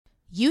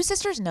You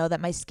sisters know that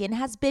my skin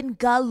has been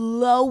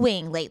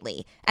glowing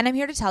lately, and I'm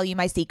here to tell you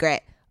my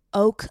secret.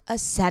 Oak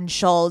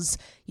Essentials.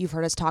 You've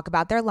heard us talk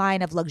about their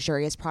line of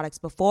luxurious products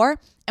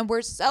before, and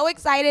we're so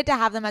excited to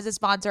have them as a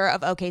sponsor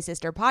of OK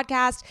Sister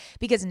Podcast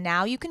because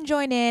now you can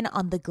join in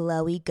on the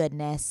glowy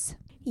goodness.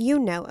 You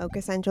know Oak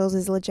Essentials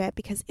is legit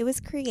because it was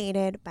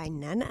created by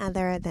none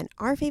other than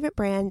our favorite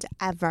brand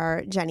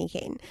ever, Jenni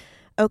Kayne.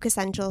 Oak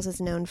Essentials is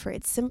known for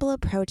its simple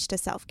approach to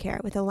self-care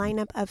with a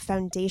lineup of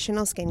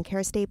foundational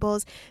skincare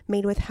staples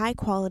made with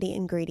high-quality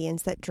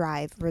ingredients that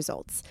drive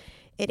results.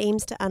 It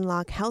aims to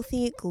unlock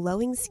healthy,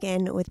 glowing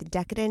skin with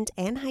decadent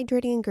and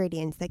hydrating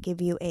ingredients that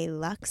give you a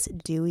luxe,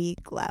 dewy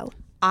glow.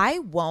 I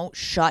won't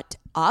shut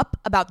up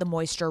about the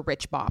Moisture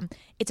Rich Balm.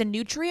 It's a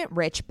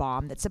nutrient-rich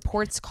balm that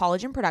supports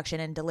collagen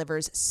production and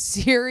delivers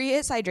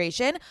serious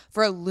hydration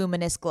for a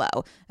luminous glow.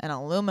 And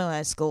a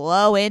luminous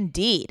glow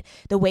indeed.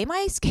 The way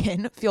my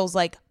skin feels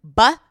like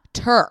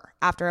butter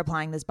after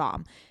applying this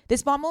balm.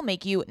 This balm will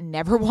make you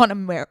never want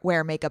to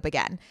wear makeup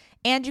again.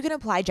 And you can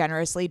apply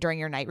generously during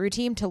your night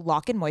routine to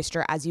lock in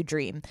moisture as you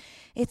dream.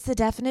 It's the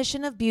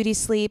definition of beauty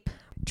sleep.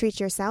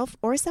 Treat yourself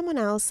or someone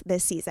else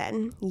this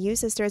season. You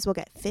sisters will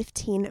get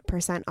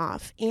 15%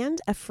 off and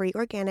a free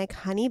organic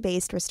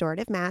honey-based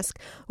restorative mask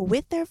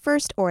with their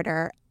first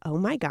order. Oh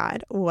my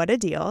God, what a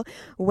deal.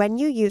 When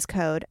you use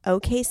code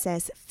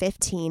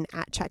OKSIS15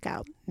 at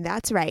checkout.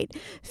 That's right,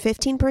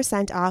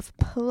 15% off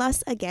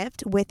plus a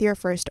gift with your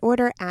first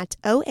order at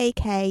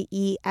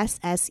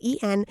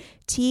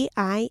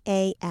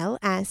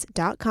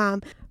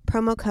OAKESSENTIALS.com.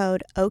 Promo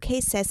code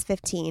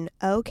OKSIS15,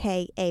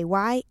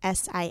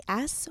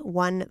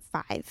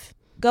 OKAYSIS15.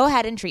 Go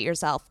ahead and treat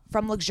yourself.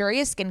 From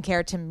luxurious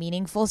skincare to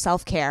meaningful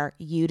self-care,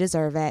 you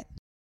deserve it.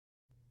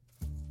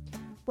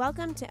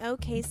 Welcome to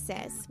OK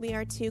Sis. We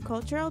are two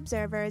cultural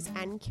observers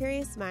and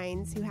curious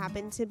minds who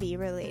happen to be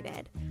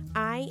related.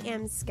 I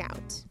am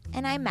Scout.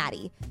 And I'm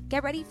Maddie.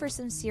 Get ready for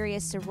some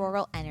serious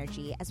sororal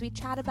energy as we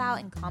chat about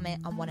and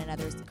comment on one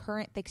another's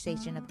current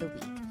fixation of the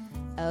week.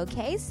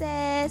 Okay,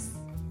 sis.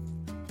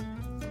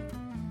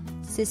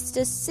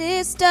 Sister,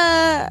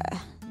 sister,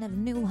 never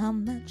knew how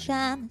much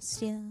I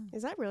missed you.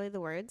 Is that really the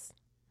words?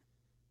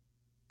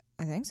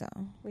 I think so.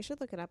 We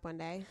should look it up one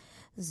day.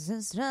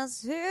 Sister,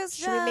 sister.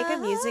 Should we make a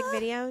music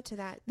video to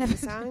that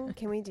song?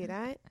 Can we do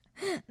that?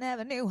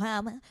 Never knew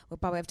how much. We'll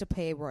probably have to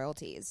pay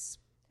royalties.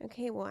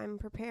 Okay, well, I'm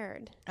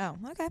prepared. Oh,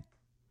 okay.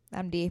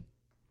 MD.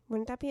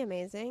 Wouldn't that be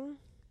amazing?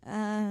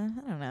 I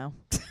don't know.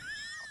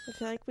 I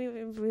feel like we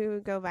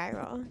would go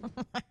viral.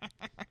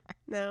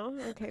 No?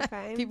 Okay,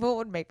 fine. People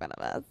would make fun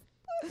of us.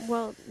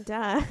 Well,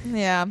 duh.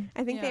 Yeah.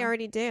 I think they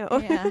already do.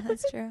 Yeah,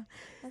 that's true.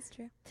 That's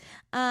true.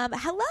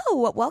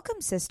 Hello.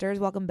 Welcome, sisters.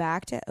 Welcome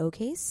back to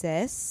OK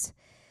Sis.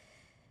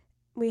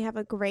 We have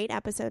a great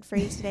episode for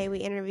you today. We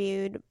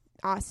interviewed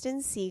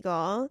Austin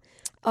Siegel.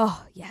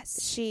 Oh,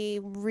 yes.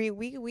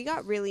 We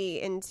got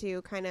really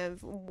into kind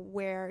of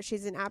where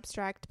she's an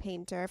abstract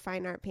painter,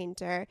 fine art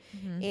painter,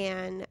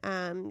 and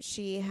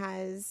she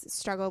has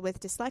struggled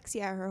with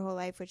dyslexia her whole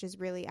life, which has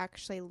really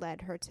actually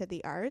led her to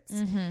the arts.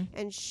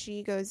 And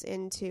she goes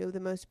into the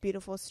most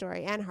beautiful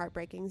story and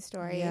heartbreaking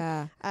story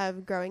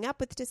of growing up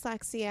with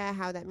dyslexia,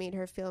 how that made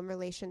her feel in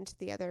relation to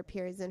the other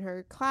peers in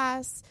her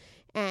class,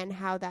 and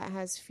how that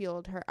has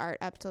fueled her art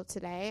up till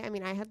today. I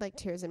mean, I had like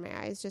tears in my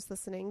eyes just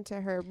listening to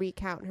her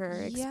recount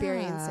her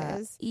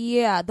experiences.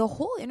 Yeah, the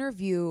whole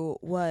interview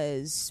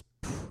was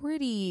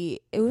it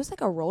was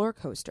like a roller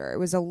coaster. It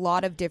was a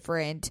lot of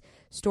different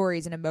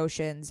stories and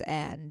emotions,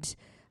 and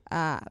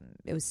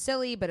it was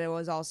silly, but it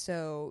was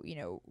also,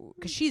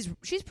 because she's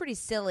pretty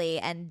silly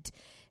and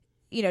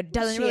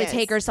doesn't really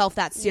take herself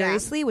that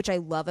seriously, which I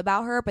love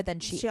about her. But then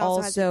she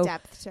also has a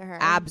depth to her.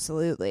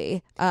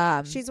 Absolutely.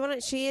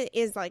 She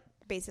is like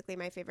basically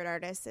my favorite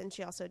artist, and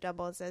she also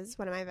doubles as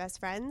one of my best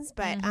friends.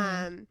 But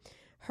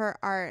her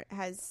art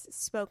has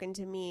spoken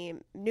to me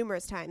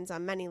numerous times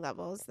on many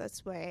levels.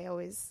 That's why I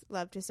always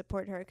love to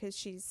support her, because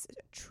she's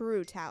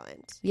true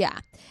talent. Yeah,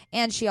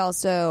 and she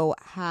also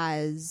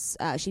has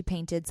she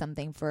painted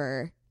something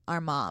for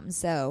our mom,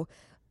 so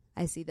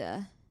I see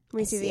the.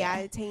 We see the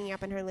ads hanging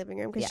up in her living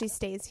room because she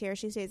stays here.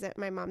 She stays at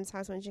my mom's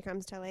house when she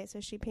comes to LA, so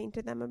she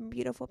painted them a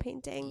beautiful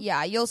painting.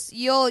 Yeah, you'll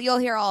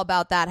hear all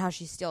about that. How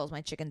she steals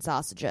my chicken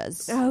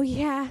sausages. Oh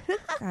yeah!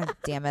 God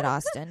damn it,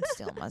 Austin,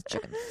 stealing my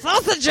chicken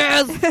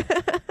sausages.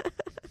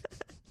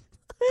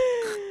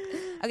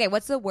 Okay,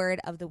 what's the word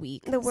of the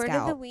week? The word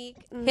of the week.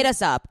 Hit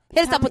us up.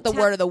 Hit us up with the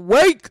word of the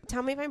week.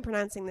 Tell me if I'm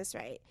pronouncing this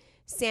right.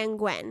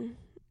 Sanguine.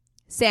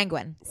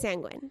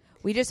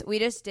 We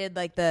just did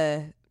like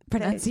the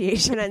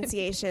pronunciation, and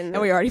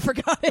we already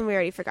forgot it.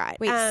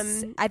 Wait,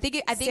 I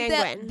think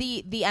that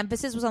the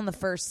emphasis was on the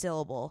first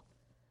syllable.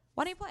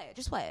 Why don't you play it?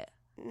 Just play it.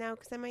 No,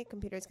 because then my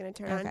computer's going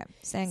to turn on.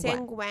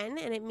 Sanguine,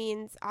 and it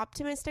means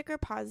optimistic or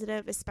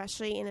positive,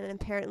 especially in an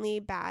apparently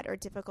bad or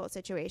difficult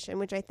situation,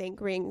 which I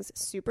think rings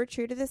super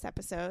true to this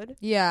episode.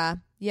 Yeah.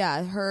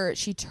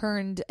 She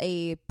turned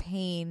a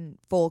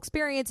painful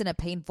experience and a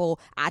painful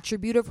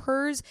attribute of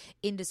hers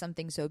into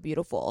something so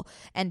beautiful,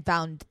 and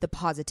found the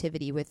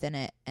positivity within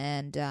it.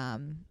 And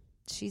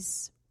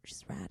she's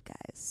rad,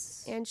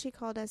 guys. And she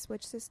called us,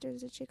 which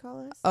sisters did she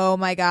call us? Oh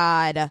my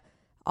God.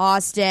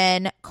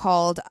 Austin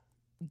called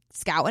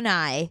Scout and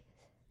I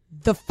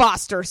the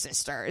Foster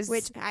sisters.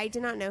 Which I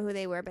did not know who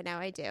they were, but now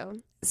I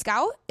do.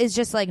 Scout is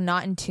just like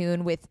not in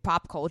tune with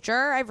pop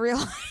culture, I've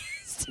realized.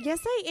 Yes,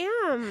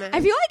 I am. I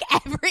feel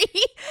like every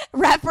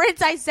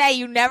reference I say,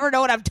 you never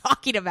know what I'm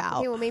talking about.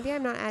 Okay, well, maybe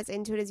I'm not as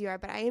into it as you are,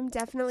 but I am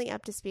definitely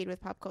up to speed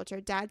with pop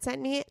culture. Dad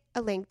sent me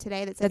a link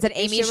today that said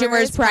Amy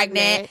Schumer is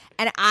pregnant,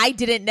 and I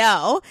didn't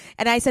know.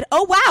 And I said,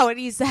 oh, wow. And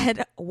he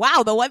said,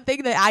 wow, the one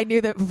thing that I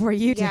knew that before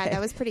you did. Yeah,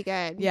 that was pretty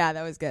good. Yeah,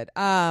 that was good.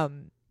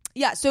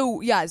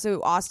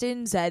 So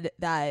Austin said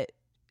that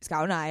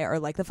Scout and I are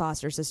like the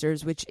Foster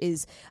sisters, which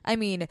is, I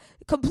mean,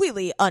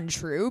 completely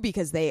untrue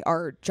because they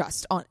are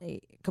just on a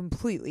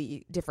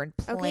completely different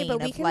plane of life. Okay,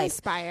 but we can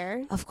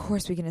aspire. Of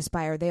course we can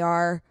aspire. They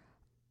are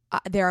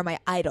my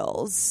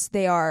idols.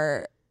 They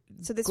are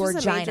So this Gorgina.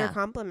 was a major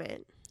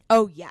compliment.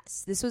 Oh,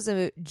 yes. This was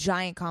a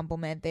giant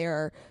compliment. They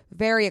are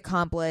very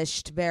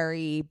accomplished,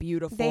 very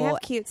beautiful. They have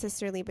cute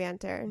sisterly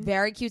banter.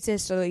 Very cute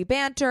sisterly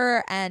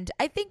banter. And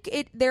I think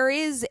there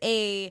is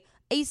a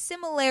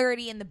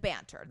similarity in the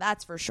banter,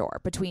 that's for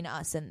sure, between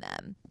us and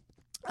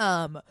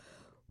them,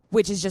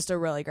 which is just a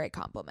really great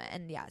compliment.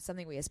 And yeah,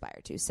 something we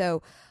aspire to.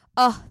 So,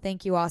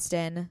 thank you,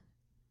 Austin,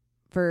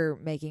 for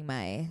making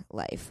my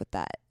life with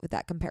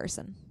that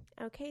comparison.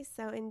 Okay,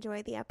 so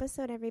enjoy the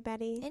episode,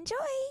 everybody. Enjoy.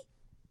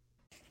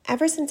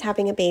 Ever since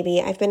having a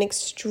baby, I've been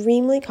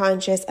extremely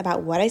conscious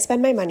about what I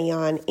spend my money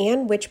on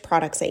and which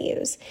products I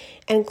use.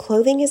 And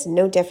clothing is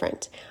no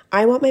different.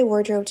 I want my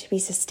wardrobe to be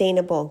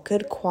sustainable,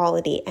 good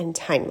quality, and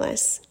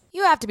timeless.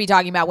 You have to be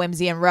talking about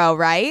Whimsy and Row,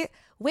 right?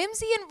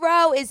 Whimsy and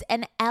Row is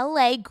an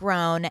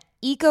LA-grown,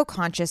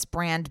 eco-conscious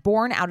brand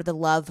born out of the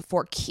love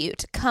for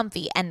cute,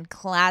 comfy, and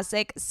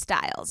classic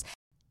styles.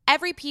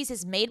 Every piece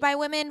is made by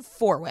women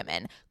for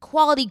women.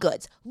 Quality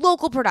goods,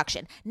 local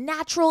production,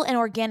 natural and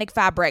organic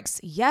fabrics.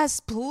 Yes,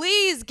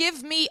 please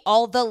give me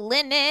all the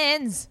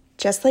linens.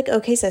 Just like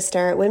OK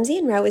Sister, Whimsy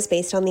and Row is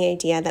based on the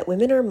idea that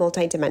women are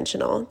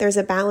multidimensional. There's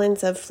a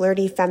balance of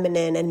flirty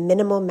feminine and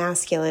minimal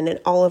masculine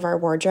in all of our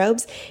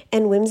wardrobes,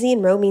 and Whimsy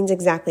and Row means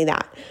exactly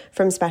that.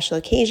 From special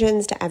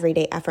occasions to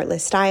everyday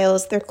effortless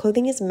styles, their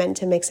clothing is meant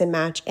to mix and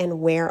match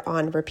and wear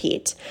on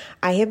repeat.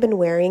 I have been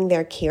wearing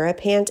their Kira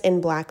pant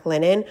in black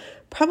linen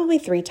probably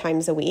 3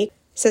 times a week.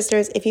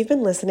 Sisters, if you've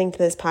been listening to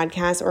this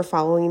podcast or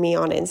following me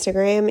on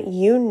Instagram,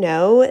 you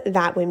know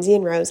that Whimsy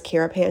and Row's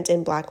Kira pant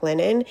in black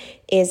linen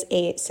is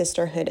a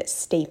sisterhood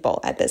staple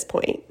at this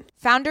point.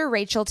 Founder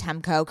Rachel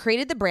Temko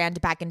created the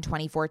brand back in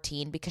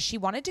 2014 because she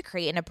wanted to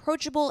create an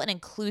approachable and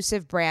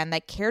inclusive brand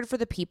that cared for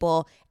the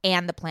people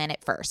and the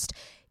planet first.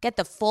 Get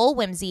the full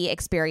Whimsy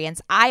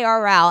experience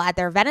IRL at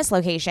their Venice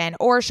location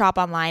or shop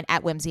online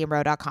at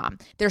whimsyandrow.com.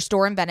 Their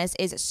store in Venice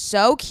is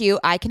so cute,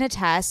 I can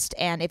attest.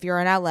 And if you're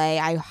in LA,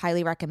 I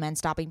highly recommend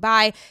stopping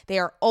by. They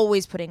are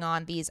always putting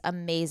on these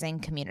amazing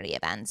community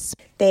events.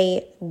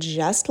 They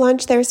just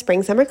launched their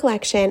spring-summer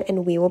collection,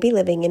 and we will be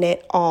living in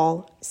it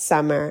all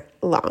summer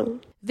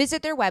long.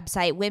 Visit their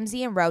website,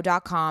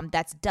 whimsyandrow.com.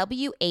 That's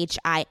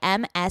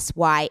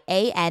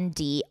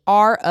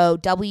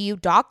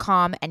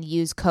WHIMSYANDROW.com and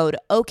use code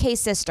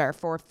OKSister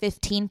for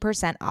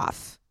 15%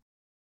 off.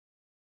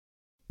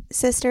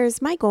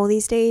 Sisters, my goal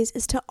these days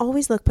is to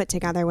always look put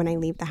together when I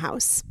leave the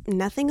house.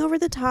 Nothing over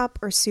the top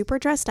or super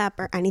dressed up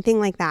or anything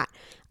like that.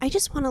 I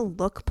just want to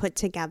look put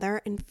together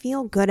and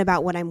feel good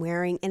about what I'm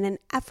wearing in an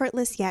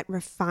effortless yet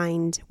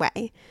refined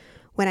way.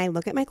 When I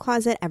look at my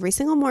closet every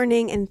single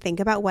morning and think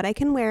about what I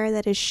can wear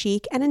that is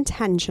chic and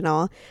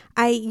intentional,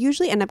 I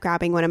usually end up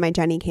grabbing one of my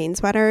Jenni Kayne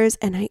sweaters,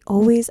 and I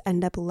always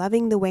end up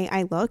loving the way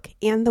I look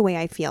and the way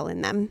I feel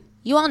in them.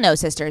 You all know,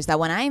 sisters, that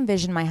when I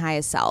envision my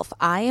highest self,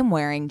 I am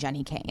wearing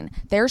Jenni Kayne.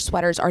 Their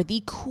sweaters are the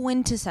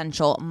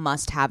quintessential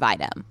must-have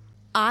item.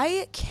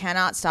 I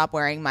cannot stop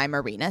wearing my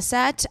Marina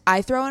set.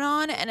 I throw it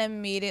on and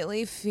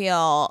immediately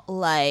feel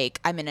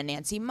like I'm in a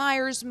Nancy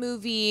Meyers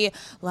movie,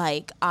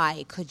 like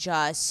I could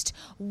just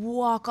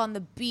walk on the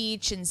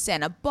beach in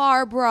Santa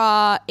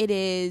Barbara. It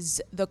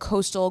is the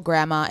coastal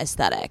grandma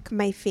aesthetic.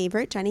 My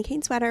favorite Jenni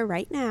Kayne sweater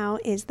right now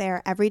is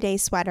their everyday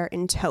sweater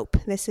in taupe.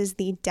 This is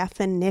the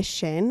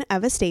definition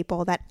of a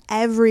staple that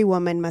every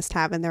woman must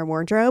have in their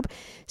wardrobe.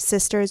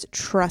 Sisters,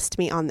 trust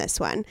me on this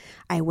one.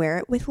 I wear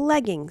it with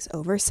leggings,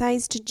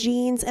 oversized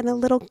jeans, and a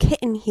little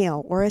kitten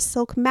heel or a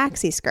silk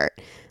maxi skirt.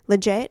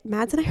 Legit,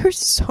 Mads and I are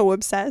so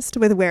obsessed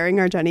with wearing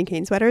our Jenni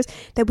Kayne sweaters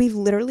that we've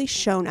literally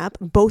shown up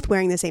both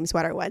wearing the same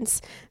sweater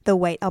once. The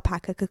white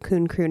alpaca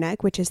cocoon crew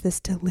neck, which is this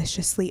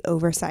deliciously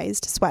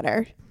oversized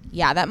sweater.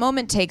 Yeah, that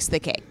moment takes the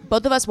cake.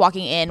 Both of us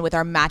walking in with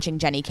our matching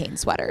Jenni Kayne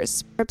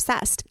sweaters. We're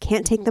obsessed.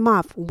 Can't take them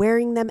off.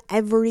 Wearing them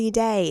every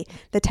day.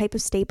 The type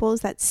of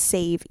staples that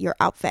save your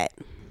outfit.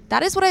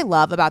 That is what I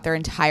love about their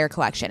entire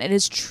collection. It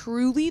is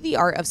truly the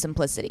art of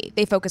simplicity.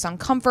 They focus on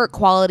comfort,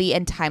 quality,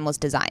 and timeless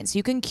designs.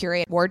 You can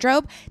curate a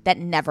wardrobe that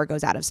never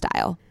goes out of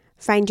style.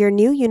 Find your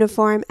new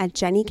uniform at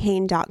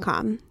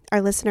JenniKayne.com.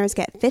 our listeners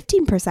get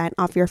 15%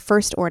 off your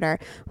first order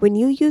when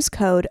you use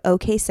code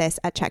OKSIS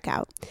at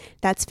checkout.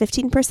 That's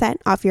 15%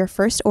 off your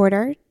first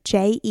order,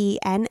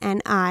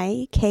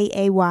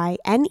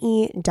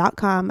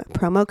 JENNIKAYNE.com,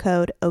 promo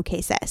code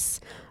OKSIS.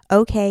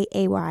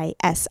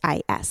 OKAYSIS.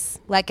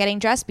 Let getting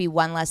dressed be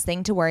one less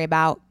thing to worry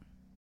about.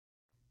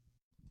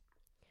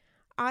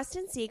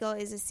 Austin Siegel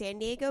is a San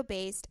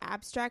Diego-based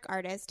abstract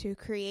artist who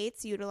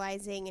creates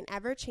utilizing an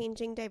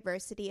ever-changing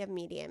diversity of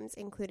mediums,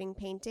 including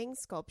painting,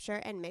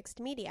 sculpture, and mixed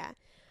media.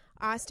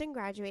 Austin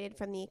graduated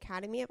from the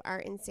Academy of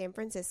Art in San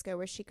Francisco,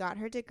 where she got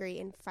her degree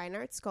in fine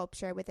art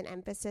sculpture with an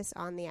emphasis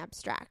on the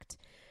abstract.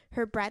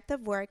 Her breadth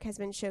of work has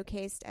been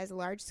showcased as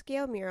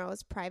large-scale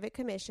murals, private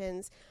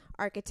commissions,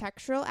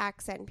 architectural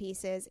accent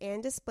pieces,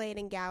 and displayed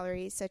in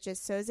galleries such as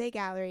Soze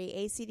Gallery,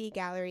 ACD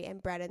Gallery,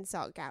 and Bread and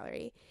Salt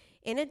Gallery.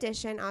 In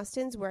addition,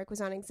 Austin's work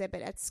was on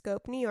exhibit at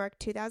Scope New York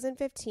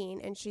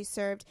 2015, and she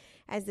served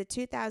as the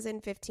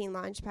 2015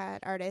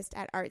 Launchpad Artist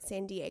at Art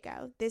San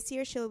Diego. This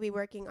year, she'll be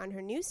working on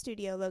her new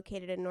studio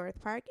located in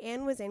North Park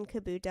and was in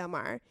Cabo Del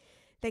Mar.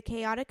 The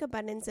chaotic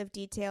abundance of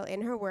detail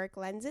in her work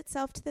lends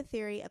itself to the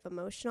theory of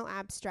emotional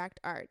abstract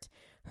art.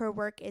 Her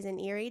work is an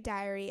eerie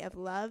diary of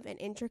love and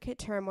intricate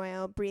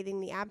turmoil,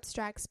 breathing the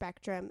abstract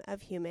spectrum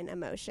of human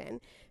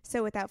emotion.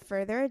 So without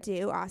further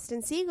ado,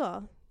 Austin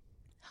Siegel.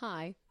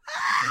 Hi.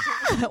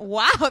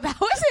 Wow, that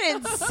was an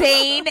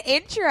insane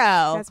intro.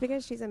 That's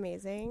because she's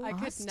amazing. I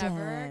could Austin.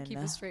 never keep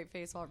a straight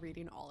face while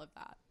reading all of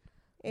that.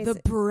 The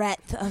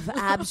breadth of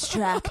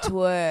abstract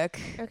work.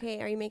 Okay,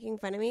 are you making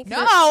fun of me?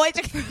 No, it's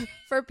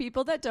For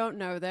people that don't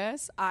know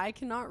this, I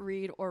cannot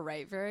read or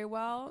write very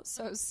well,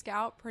 so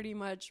Scout pretty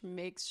much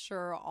makes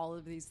sure all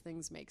of these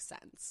things make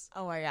sense.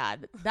 Oh my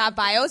God. That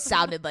bio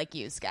sounded like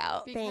you,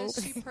 Scout. Because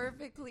Thanks. she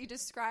perfectly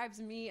describes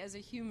me as a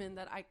human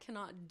that I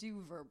cannot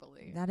do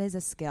verbally. That is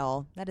a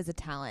skill. That is a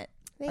talent.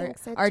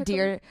 Thanks. Our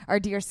dear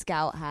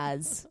Scout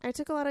has. I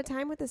took a lot of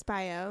time with this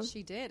bio.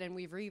 She did, and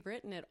we've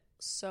rewritten it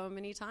so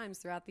many times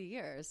throughout the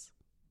years.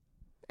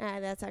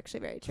 That's actually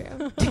very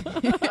true.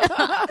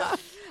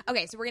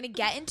 Okay, so we're going to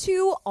get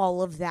into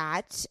all of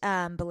that,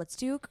 but let's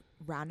do a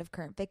round of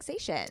current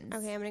fixations.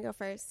 Okay, I'm going to go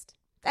first.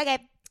 Okay.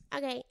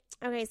 Okay,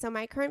 so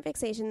my current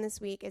fixation this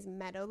week is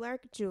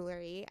Meadowlark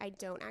Jewelry. I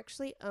don't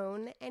actually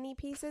own any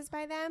pieces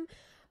by them,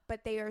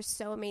 but they are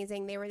so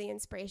amazing. They were the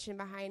inspiration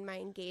behind my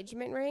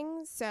engagement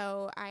ring.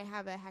 So I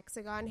have a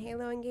hexagon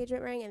halo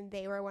engagement ring, and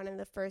they were one of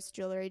the first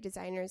jewelry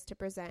designers to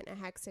present a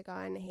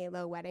hexagon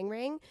halo wedding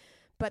ring.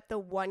 But the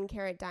 1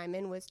 carat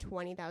diamond was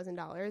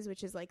 $20,000,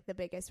 which is like the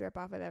biggest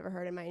ripoff I've ever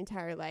heard in my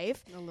entire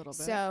life. A little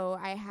bit. So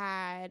I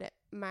had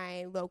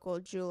my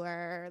local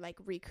jeweler like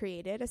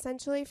recreated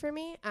essentially for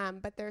me.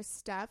 But their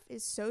stuff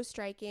is so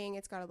striking.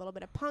 It's got a little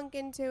bit of punk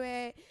into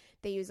it.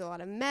 They use a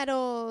lot of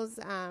metals.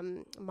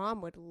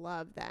 Mom would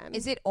love them.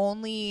 Is it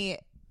only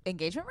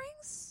engagement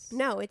rings?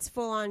 No, it's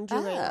full on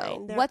jewelry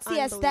line. They're What's the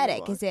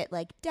aesthetic? unbelievable. Is it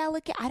like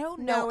delicate? I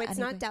don't know. No, it's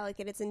anything. not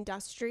delicate. It's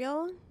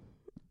industrial.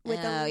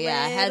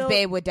 Head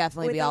Babe would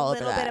definitely be all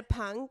over that. With a little bit of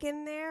punk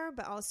in there,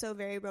 but also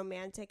very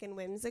romantic and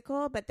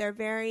whimsical. But they're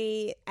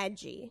very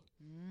edgy.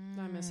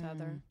 I miss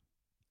Heather.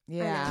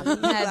 Yeah, I know.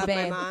 You Head love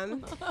Babe. my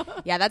mom.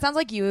 Yeah, that sounds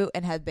like you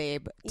and Head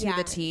Babe to Yeah.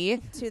 the T.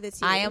 To the T.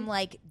 I am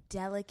like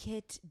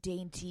delicate,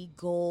 dainty,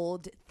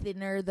 gold,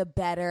 thinner the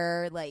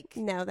better. Like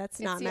No, that's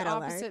It's not the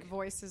Meadowlark. opposite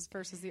voices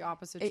versus the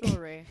opposite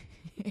jewelry.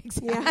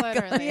 exactly.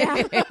 Literally. Yeah,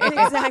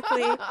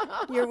 exactly.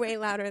 You're way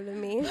louder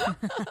than me.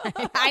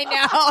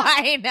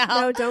 I know.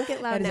 No, don't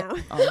get loud now.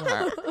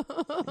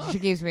 She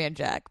keeps me in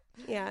check.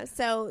 Yeah,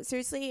 so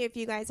seriously, if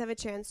you guys have a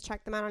chance,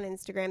 check them out on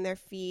Instagram. Their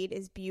feed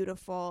is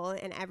beautiful,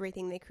 and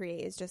everything they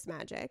create is just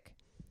magic.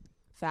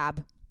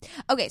 Fab.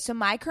 Okay, so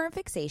my current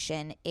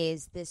fixation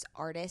is this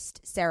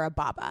artist, Sarah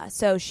Baba.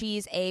 So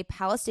she's a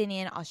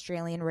Palestinian,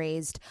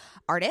 Australian-raised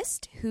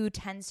artist who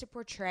tends to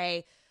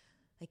portray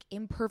like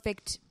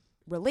imperfect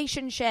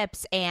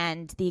relationships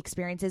and the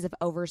experiences of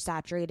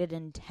oversaturated,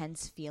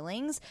 intense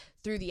feelings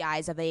through the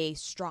eyes of a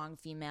strong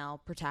female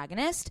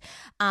protagonist.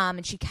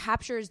 And she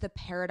captures the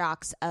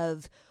paradox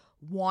of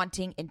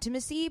wanting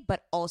intimacy,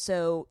 but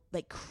also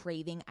like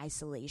craving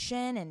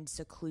isolation and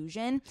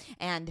seclusion,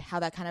 and how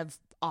that kind of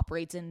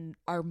operates in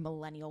our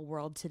millennial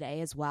world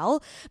today as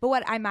well. But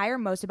what I admire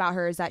most about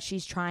her is that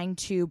she's trying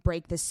to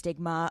break the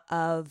stigma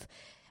of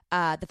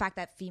the fact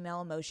that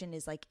female emotion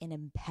is like an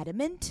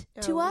impediment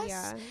to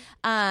us.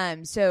 Yeah.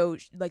 So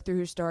like through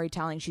her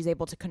storytelling, she's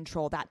able to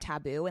control that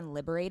taboo and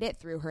liberate it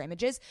through her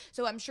images.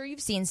 So I'm sure you've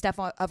seen stuff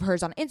of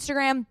hers on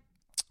Instagram.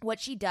 What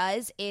she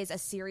does is a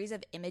series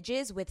of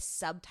images with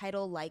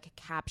subtitle-like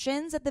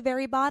captions at the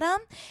very bottom,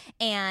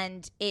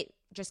 and it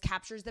just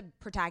captures the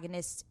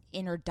protagonist's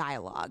inner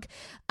dialogue.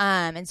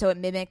 And so it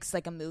mimics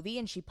like a movie,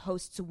 and she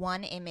posts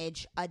one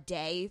image a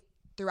day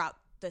throughout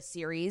the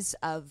series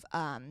of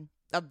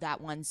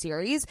that one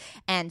series,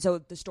 and so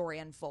the story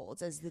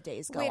unfolds as the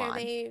days go on. Wait, are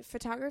they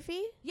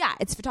photography? Yeah,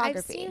 it's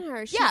photography. I've seen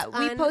her. Yeah,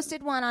 we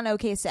posted one on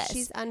OKSIS.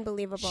 She's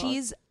unbelievable.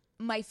 She's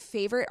my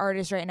favorite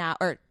artist right now,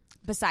 or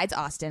besides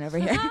Austin over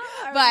here.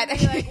 But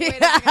But like, wait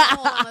a second,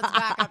 hold on, let's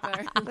back up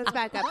there. Let's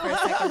back up for a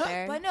second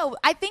there. But no,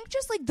 I think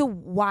just like the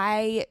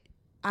why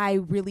I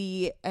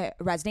really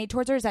resonate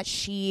towards her is that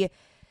she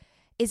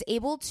is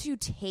able to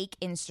take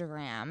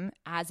Instagram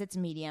as its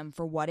medium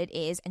for what it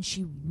is, and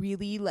she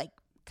really like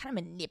kind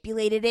of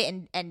manipulated it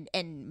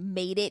and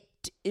made it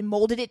and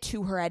molded it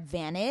to her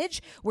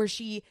advantage, where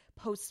she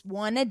posts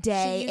one a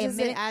day. She uses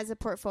it as a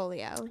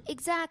portfolio.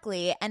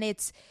 Exactly, and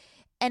it's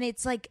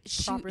like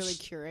Properly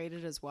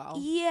curated as well.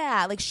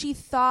 Yeah, like she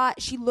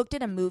looked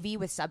at a movie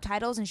with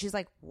subtitles and she's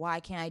like,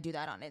 why can't I do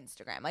that on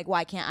Instagram? Like,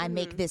 why can't I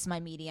make this my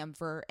medium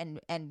for and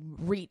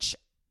reach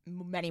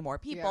many more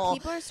people? Yeah.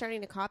 People are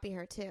starting to copy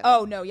her too.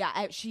 Oh no,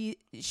 yeah, she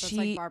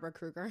like Barbara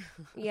Kruger.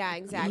 Yeah,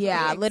 exactly.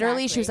 Yeah,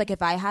 literally, she Exactly. was like,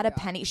 if I had a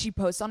penny, she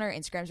posts on her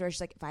Instagram story,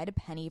 she's like, if I had a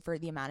penny for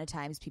the amount of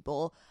times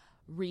people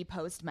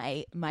repost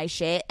my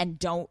shit and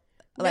don't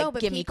like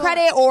but give me people-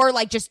 credit or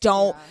like just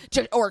don't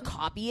or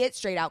copy it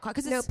straight out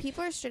because No,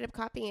 people are straight up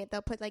copying it.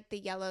 They'll put like the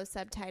yellow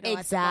subtitle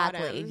exactly,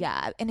 at the bottom.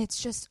 yeah, and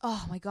it's just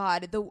oh my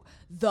god,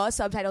 the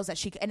subtitles that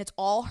she and it's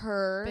all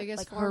her Biggest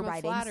like form her of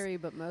writings. flattery,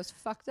 but most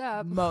fucked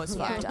up. Most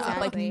Yeah, fucked up. Like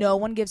exactly. no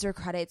one gives her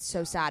credit. It's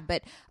so sad.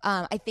 But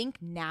I think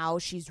now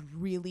she's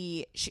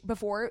really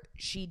before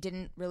she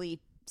didn't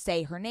really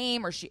say her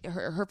name or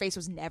her face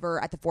was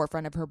never at the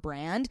forefront of her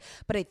brand.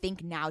 But I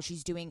think now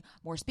she's doing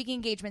more speaking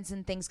engagements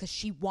and things because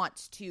she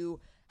wants to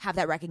have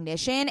that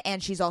recognition,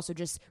 and she's also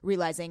just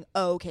realizing,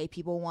 oh, okay,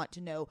 people want to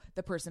know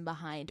the person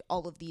behind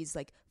all of these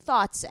like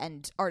thoughts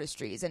and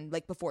artistries, and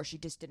like before she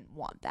just didn't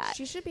want that.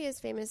 She should be as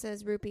famous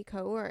as Rupi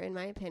Kaur, in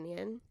my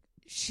opinion.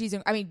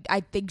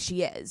 I think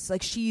she is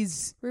like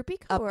she's Rupi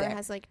Up Kaur there.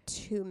 has like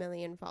 2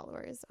 million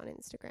followers on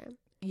Instagram.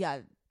 yeah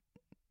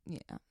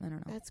I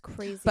don't know. That's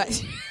crazy.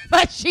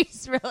 But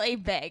she's really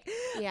big.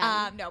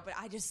 Yeah. No, but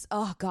I just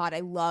oh god, I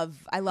love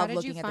did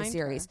looking you at the find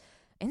series.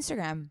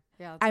 Instagram.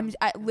 Yeah,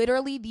 I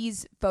literally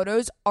these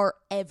photos are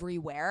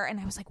everywhere, and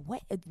I was like,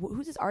 "What?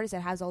 Who's this artist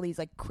that has all these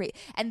like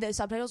and the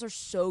subtitles are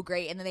so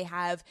great, and then they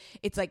have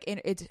it's like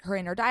it's her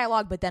inner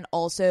dialogue, but then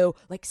also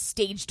like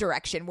stage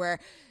direction where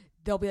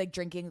they'll be like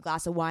drinking a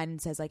glass of wine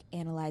and says like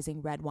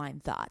analyzing red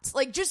wine thoughts,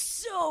 like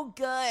just so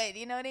good.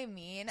 You know what I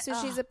mean? So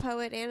she's a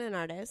poet and an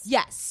artist.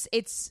 yes,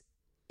 it's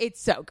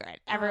so good.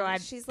 Everyone,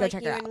 She's go like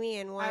check you her and out. me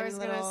in one I was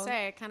little... gonna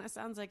say it kind of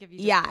sounds like if you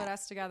just Yeah. put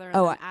us together and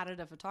Oh, then added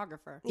a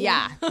photographer.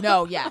 Yeah.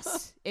 No,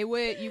 yes. It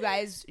would you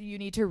guys you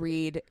need to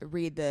read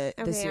the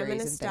Okay, series I'm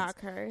gonna and stalk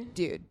things. her.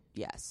 Dude,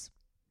 yes.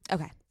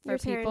 Okay. Your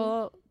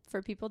turn.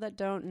 For people that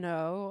don't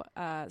know,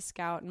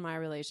 Scout and my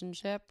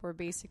relationship, we're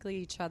basically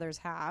each other's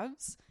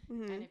halves.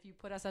 Mm-hmm. And if you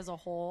put us as a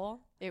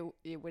whole, it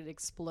would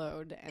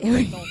explode, and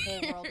like, the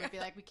whole world would be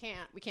like, we can't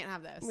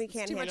have this. We It's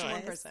can't too much handle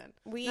of one this. person.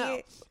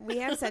 We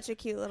have such a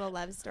cute little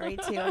love story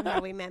too of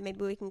how we met.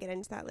 Maybe we can get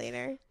into that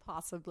later.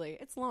 Possibly,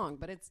 it's long,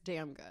 but it's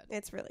damn good.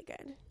 It's really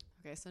good.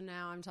 Okay, so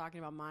now I'm talking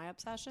about my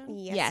obsession.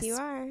 Yes. Yes. You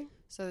are.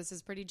 So this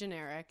is pretty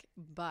generic,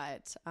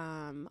 but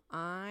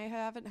I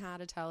haven't had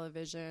a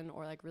television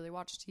or like really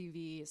watched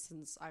TV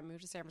since I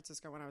moved to San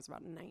Francisco when I was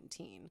about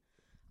 19.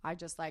 I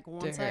just like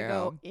once I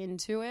go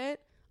into it,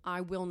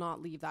 I will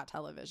not leave that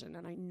television,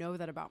 and I know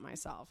that about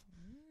myself.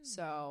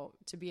 So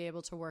to be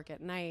able to work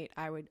at night,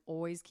 I would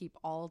always keep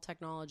all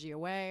technology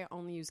away,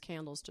 only use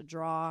candles to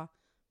draw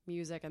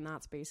music, and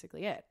that's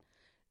basically it.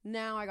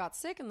 Now I got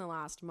sick in the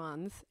last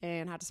month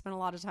and had to spend a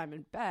lot of time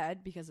in bed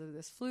because of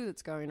this flu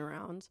that's going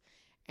around.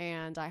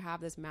 And I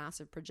have this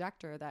massive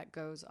projector that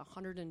goes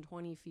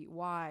 120 feet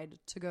wide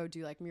to go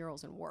do like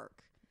murals and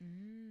work.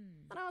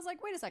 And I was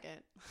like, wait a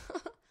second.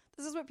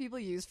 This is what people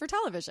use for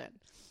television.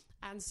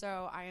 And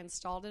so I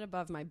installed it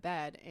above my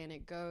bed, and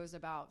it goes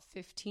about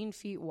 15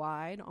 feet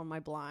wide on my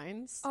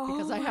blinds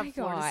because I have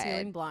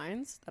floor-to-ceiling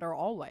blinds that are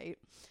all white.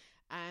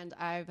 And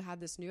I've had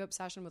this new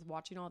obsession with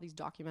watching all these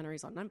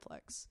documentaries on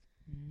Netflix.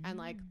 And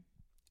like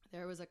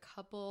there was a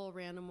couple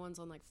random ones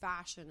on like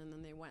fashion, and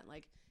then they went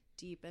like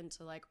deep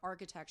into like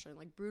architecture and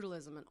like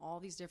brutalism and all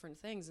these different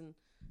things. And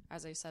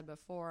as I said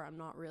before,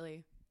 can't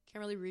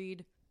really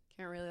read,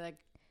 can't really like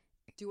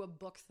do a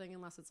book thing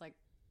unless it's like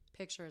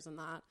pictures and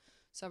that.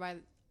 So by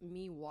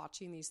me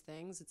watching these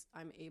things,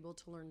 I'm able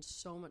to learn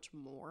so much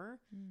more.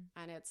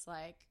 And it's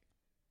like,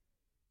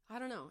 I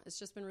don't know, it's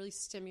just been really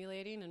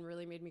stimulating and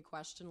really made me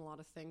question a lot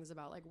of things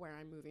about like where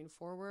I'm moving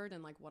forward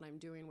and like what I'm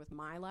doing with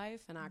my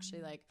life, and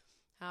actually like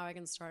how I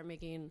can start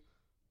making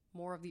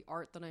more of the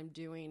art that I'm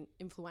doing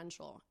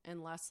influential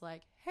and less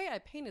like, hey, I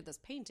painted this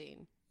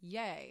painting,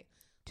 yay.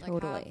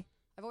 Totally.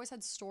 I've always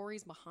had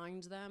stories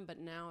behind them, but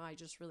now I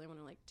just really want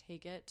to like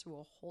take it to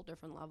a whole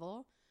different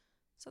level.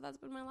 So that's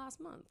been my last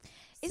month.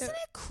 Isn't it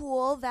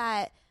cool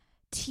that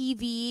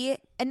TV,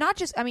 and not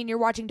just, I mean, you're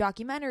watching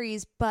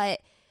documentaries,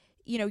 but,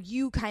 you know,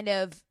 you kind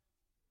of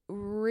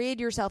rid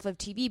yourself of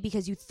TV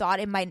because you thought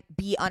it might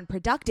be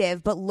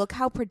unproductive, but look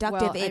how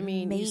productive it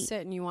made. You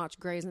sit and you watch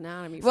Grey's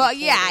Anatomy. Well, for 4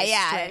 days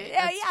yeah. straight.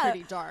 That's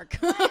pretty dark.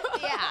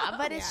 Yeah,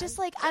 but it's just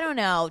like, I don't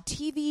know,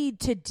 TV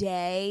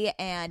today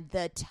and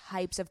the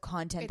types of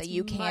content that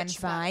you can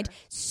find. Better.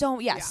 So,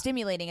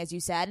 stimulating, as you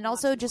said, and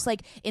also just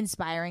like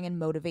inspiring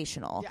and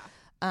motivational. Yeah.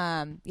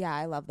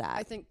 I love that.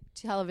 I think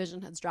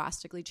television has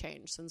drastically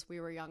changed since we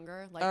were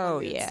younger. Like, Oh, when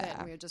we would yeah. sit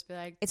and we would just be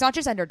like, It's not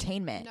just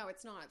entertainment. no,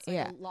 it's not. It's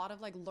like a lot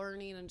of like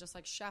learning and just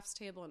like Chef's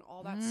Table and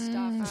all that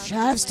stuff.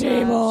 Chef's Like,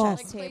 Table. like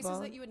Chef's places Table.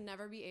 that you would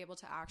never be able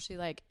to actually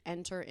like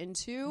enter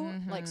into,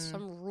 like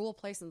some rural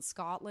place in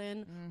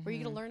Scotland where you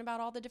get to learn about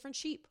all the different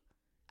sheep.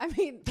 I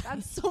mean,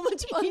 that's so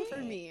much fun for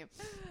me.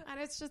 And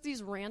it's just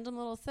these random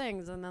little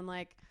things. And then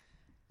like,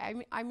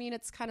 I mean,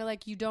 it's kind of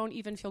like you don't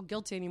even feel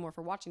guilty anymore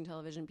for watching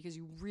television because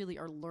you really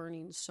are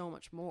learning so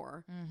much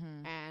more.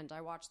 And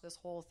I watched this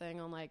whole thing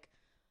on like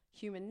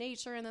human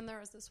nature. And then there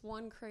was this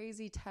one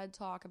crazy TED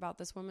talk about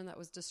this woman that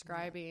was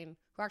describing,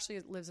 who actually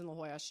lives in La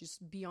Jolla. She's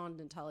beyond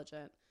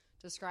intelligent,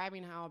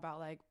 describing how about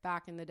like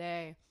back in the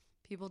day,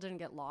 people didn't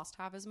get lost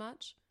half as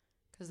much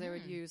because they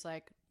would use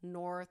like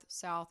north,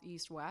 south,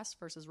 east, west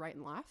versus right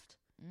and left.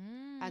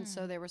 And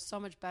so they were so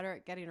much better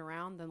at getting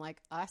around than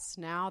like us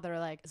now that are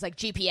like, It's like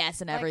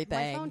GPS and like,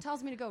 everything. my phone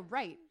tells me to go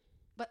right,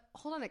 but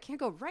hold on, I can't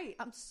go right.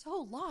 I'm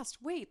so lost.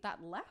 Wait,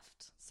 that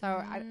left. So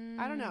I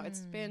don't know.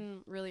 It's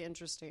been really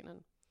interesting, and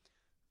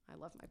I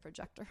love my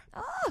projector.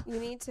 You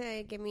need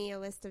to give me a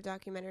list of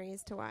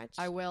documentaries to watch.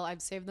 I will.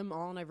 I've saved them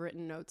all, and I've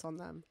written notes on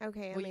them.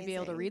 Okay, Will you be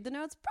able to amazing. read the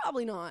notes?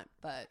 Probably not,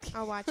 but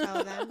I'll watch all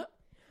of them.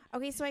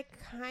 Okay, so I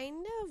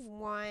kind of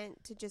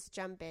want to just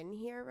jump in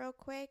here real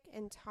quick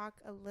and talk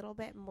a little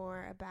bit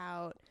more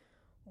about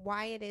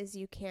why it is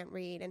you can't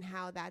read and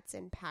how that's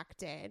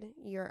impacted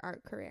your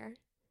art career.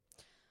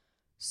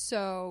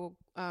 So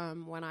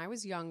when I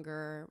was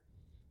younger,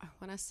 I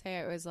want to say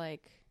it was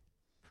like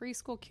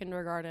preschool,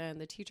 kindergarten,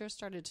 the teacher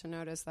started to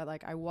notice that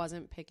like I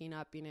wasn't picking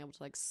up being able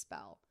to like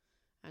spell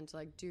and to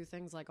like do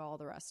things like all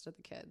the rest of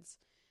the kids.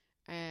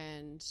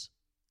 And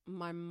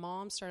my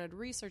mom started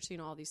researching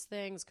all these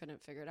things,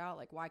 couldn't figure it out.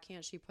 Like, why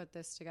can't she put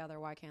this together?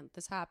 Why can't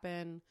this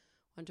happen?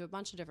 Went to a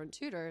bunch of different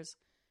tutors.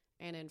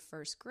 And in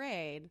first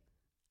grade,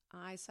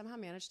 I somehow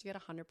managed to get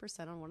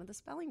 100% on one of the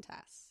spelling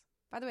tests.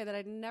 By the way, that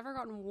I'd never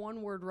gotten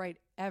one word right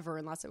ever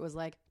unless it was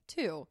like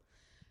 2.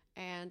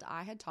 And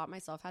I had taught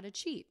myself how to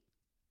cheat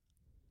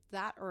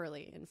that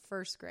early in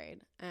first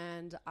grade.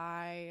 And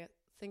I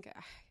think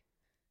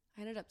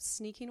I ended up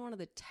sneaking one of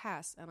the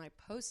tests and I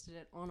posted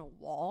it on a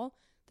wall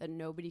that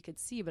nobody could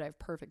see, but I have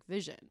perfect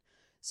vision.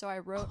 So I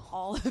wrote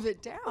all of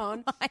it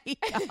down.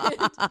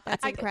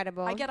 That's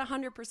incredible. I get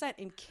 100%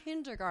 in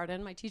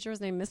kindergarten. My teacher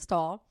was named Miss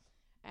Stahl.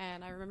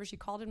 And I remember she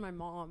called in my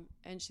mom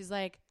and she's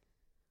like,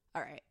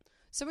 all right.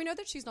 So we know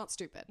that she's not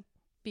stupid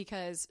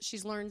because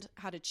she's learned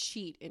how to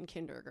cheat in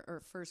kindergarten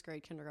or first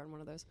grade kindergarten,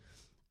 one of those.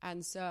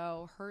 And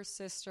so her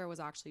sister was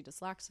actually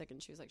dyslexic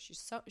and she was like,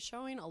 she's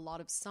showing a lot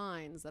of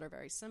signs that are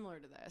very similar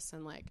to this.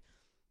 And like,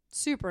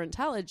 super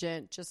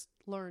intelligent, just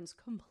learns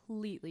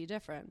completely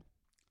different.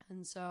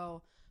 And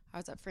so I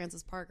was at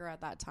Francis Parker at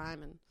that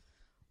time, and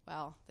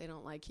well, they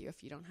don't like you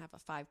if you don't have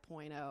a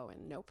 5.0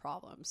 and no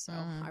problem. So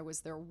I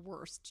was their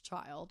worst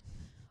child.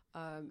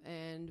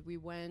 And we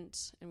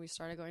went and we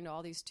started going to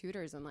all these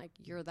tutors, and like,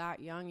 you're that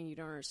young and you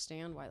don't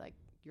understand why like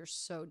you're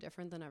so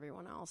different than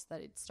everyone else,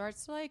 that it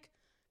starts to like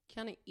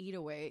kind of eat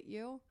away at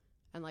you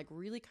and like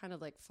really kind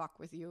of like fuck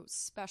with you,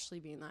 especially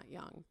being that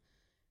young.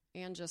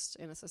 And just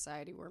in a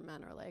society where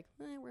men are like,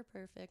 we're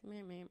perfect,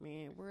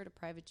 we're at a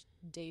private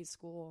day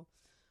school.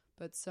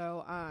 But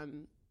so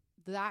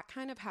that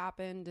kind of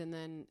happened. And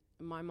then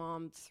my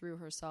mom threw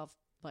herself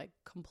like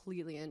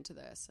completely into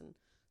this and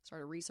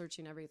started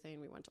researching everything.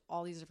 We went to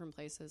all these different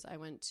places. I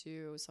went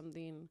to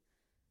something,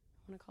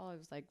 I want to call it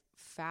was like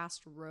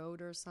Fast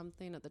Road or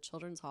something at the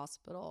Children's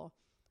Hospital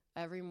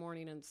every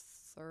morning in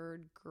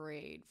third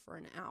grade for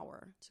an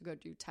hour to go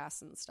do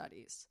tests and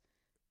studies.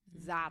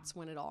 That's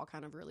when it all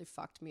kind of really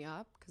fucked me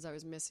up because I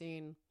was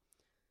missing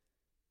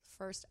the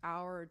first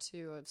hour or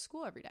 2 of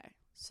school every day.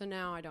 So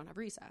now I don't have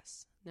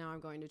recess. Now I'm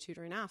going to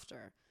tutoring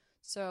after.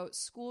 So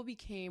school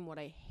became what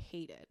I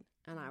hated,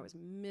 and I was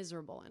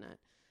miserable in it.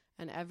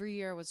 And every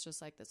year was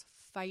just like this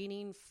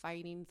fighting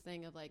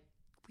thing of like,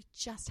 we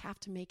just have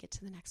to make it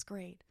to the next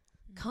grade.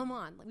 Come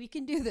on, we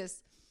can do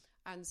this.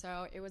 And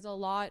so it was a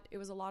lot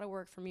of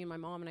work for me and my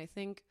mom. And I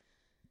think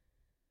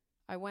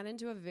I went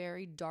into a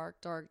very dark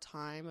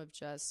time of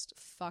just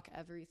fuck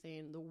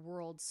everything. The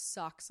world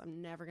sucks.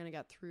 I'm never going to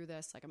get through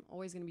this. Like, I'm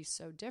always going to be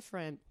so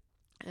different.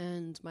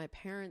 And my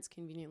parents,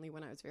 conveniently,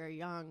 when I was very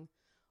young,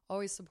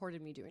 always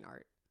supported me doing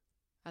art.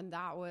 And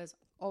that was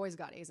always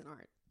got A's in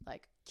art,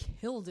 like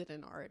killed it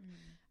in art.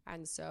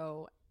 And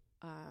so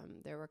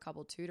there were a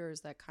couple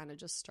tutors that kind of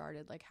just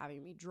started like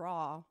having me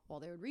draw while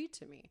they would read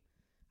to me,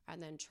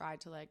 and then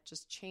tried to like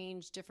just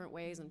change different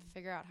ways and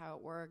figure out how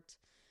it worked.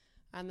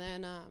 And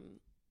then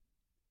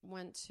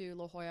went to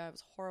La Jolla. I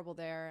was horrible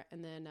there.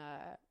 And then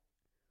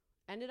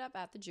ended up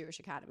at the Jewish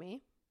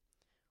Academy,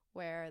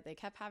 where they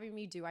kept having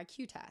me do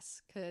IQ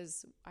tests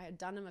because I had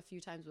done them a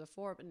few times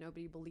before, but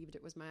nobody believed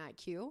it was my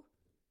IQ.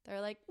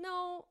 They're like,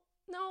 no,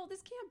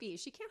 this can't be.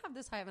 She can't have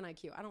this high of an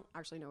IQ. I don't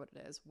actually know what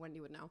it is.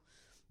 Wendy would know.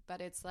 But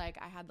it's like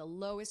I had the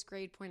lowest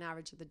grade point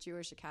average at the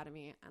Jewish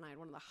Academy, and I had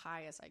one of the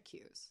highest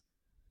IQs.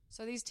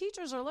 So these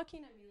teachers are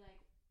looking at me like,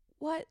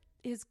 what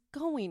is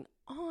going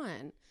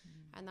on?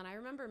 And then I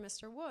remember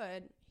Mr.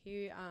 Wood,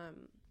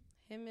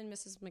 him and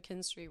Mrs.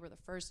 McKinstry were the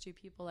first two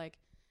people like,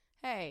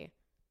 hey,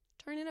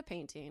 turn in a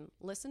painting,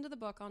 listen to the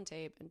book on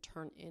tape, and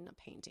turn in a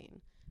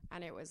painting.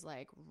 And it was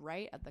like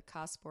right at the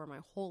cusp where my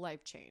whole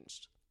life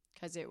changed,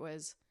 because it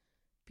was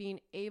being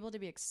able to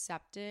be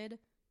accepted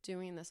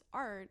doing this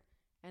art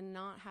and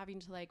not having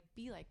to like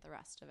be like the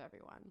rest of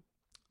everyone.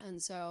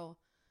 And so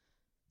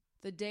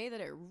the day that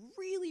it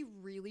really,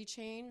 really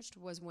changed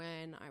was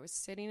when I was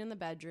sitting in the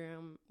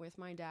bedroom with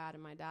my dad,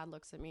 and my dad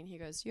looks at me and he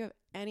goes, you have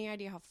any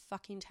idea how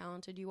fucking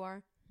talented you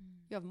are?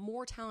 You have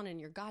more talent in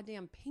your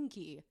goddamn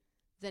pinky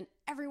than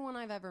everyone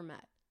I've ever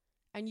met.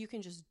 And you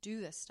can just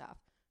do this stuff.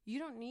 You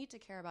don't need to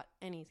care about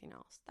anything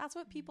else. That's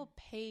what people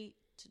pay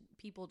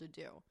people to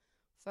do.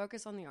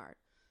 Focus on the art.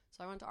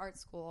 So I went to art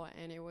school,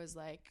 and it was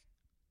like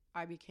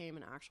I became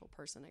an actual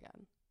person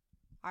again.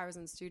 I was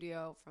in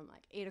studio from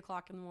like 8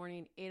 o'clock in the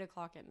morning, 8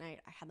 o'clock at night.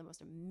 I had the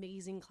most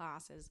amazing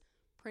classes,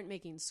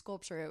 printmaking,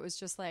 sculpture. It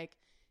was like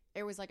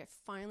I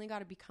finally got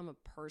to become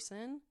a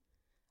person.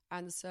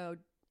 And so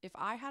if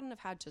I hadn't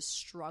have had to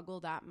struggle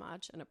that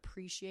much and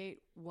appreciate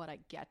what I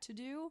get to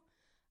do,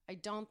 I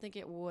don't think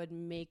it would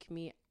make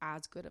me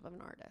as good of an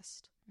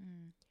artist.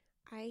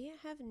 I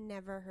have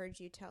never heard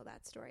you tell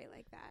that story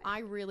like that. I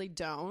really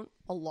don't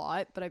a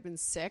lot, but I've been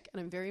sick and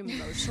I'm very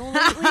emotional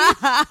lately. So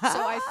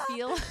I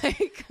feel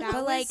like that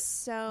was like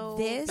so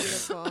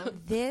this beautiful.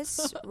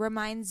 this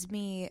reminds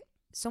me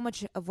so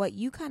much of what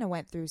you kind of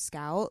went through,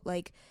 Scout.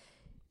 Like,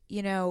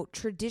 you know,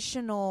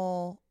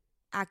 traditional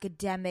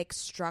academic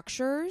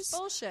structures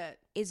bullshit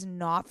is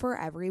not for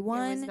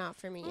everyone. It was not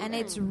for me, and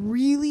either. it's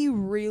really,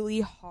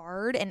 really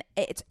hard. And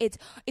it's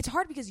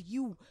hard because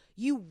you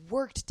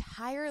worked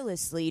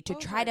tirelessly to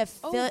try to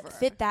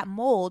fit that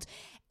mold,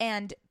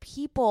 and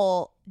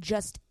people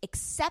just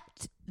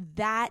accept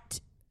that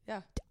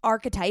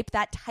archetype,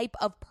 that type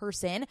of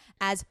person,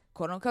 as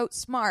quote unquote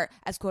smart,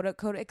 as quote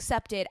unquote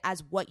accepted,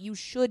 as what you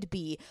should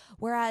be.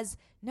 Whereas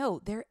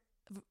no,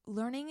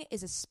 learning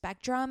is a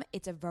spectrum.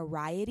 It's a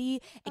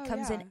variety. It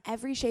comes in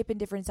every shape and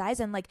different size.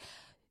 And like,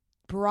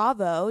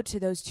 bravo to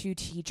those two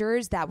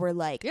teachers that were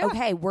like,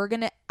 okay,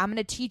 I'm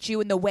gonna teach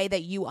you in the way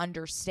that you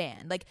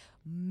understand. Like,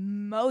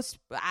 most,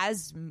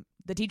 as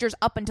the teachers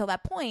up until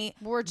that point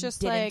were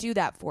just didn't like, do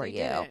that for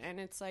you. And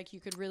it's like, you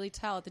could really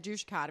tell at the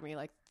Jewish Academy,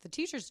 like the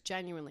teachers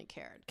genuinely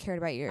cared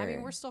about your, I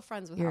mean, we're still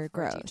friends with your half of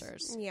our growth.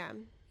 teachers.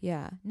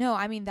 Yeah. No,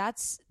 I mean,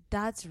 that's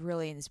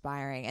really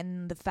inspiring.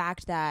 And the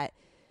fact that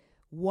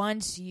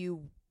once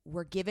you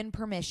were given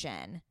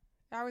permission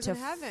I was to in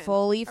heaven.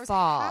 fully I was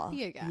fall,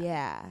 happy again.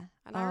 Yeah.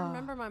 And I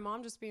remember my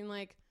mom just being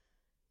like,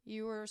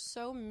 you were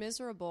so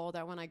miserable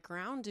that when I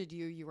grounded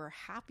you, you were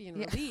happy and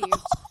relieved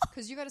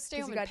because you got to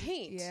stay home and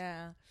paint.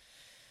 Yeah.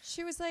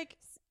 She was like,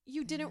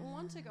 you didn't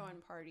want to go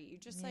and party. You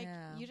just like,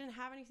 you didn't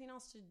have anything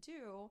else to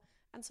do.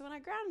 And so when I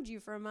grounded you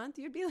for a month,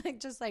 you'd be like,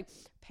 just like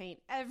paint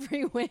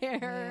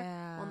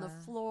everywhere on the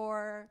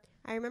floor.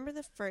 I remember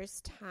the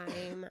first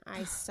time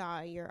I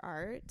saw your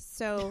art.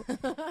 So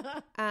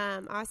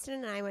Austin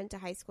and I went to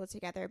high school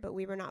together, but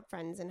we were not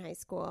friends in high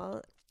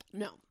school.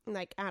 No.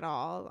 Like at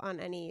all on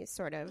any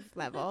sort of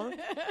level.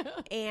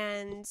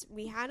 And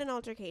we had an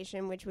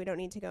altercation, which we don't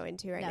need to go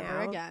into right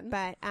Never now. again.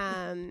 But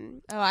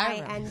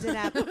I ended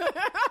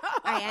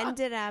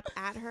up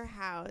at her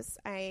house.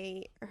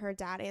 Her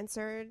dad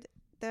answered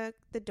the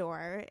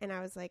door, and I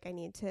was like, I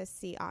need to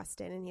see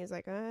Austin. And he was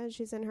like,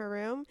 she's in her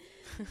room.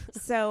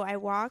 So I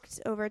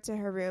walked over to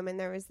her room, and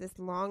there was this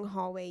long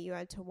hallway you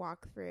had to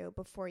walk through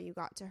before you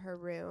got to her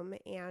room,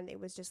 and it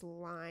was just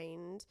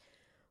lined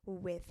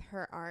with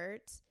her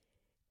art.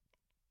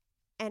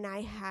 And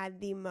I had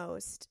the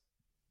most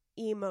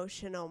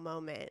emotional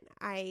moment.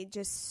 I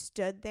just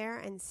stood there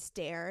and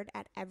stared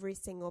at every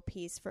single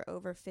piece for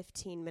over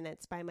 15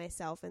 minutes by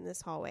myself in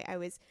this hallway. I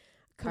was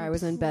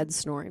in bed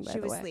snoring, by the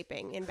way. She was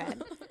sleeping in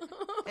bed.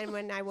 And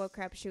when I woke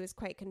her up, she was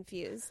quite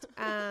confused.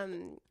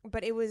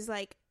 But it was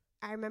like,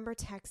 I remember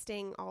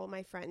texting all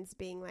my friends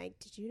being like,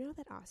 did you know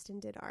that Austin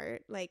did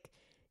art? Like,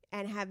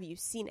 and have you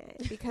seen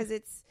it? Because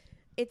it's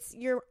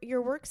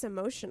your work's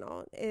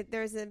emotional.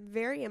 There's a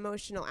very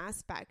emotional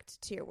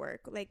aspect to your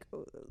work. Like,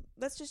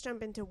 let's just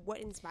jump into what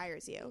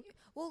inspires you.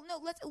 Well,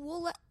 no,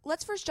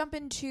 let's first jump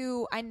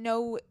into, I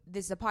know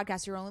this is a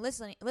podcast, you're only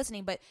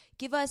listening, but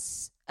give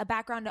us a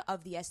background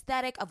of the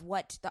aesthetic of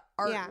what the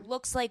art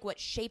looks like, what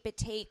shape it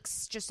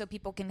takes, just so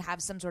people can have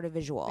some sort of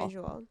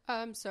visual.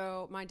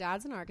 So my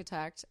dad's an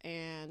architect,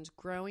 and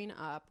growing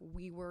up,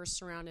 we were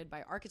surrounded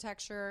by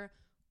architecture.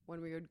 When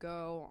we would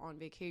go on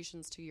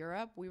vacations to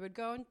Europe, we would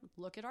go and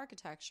look at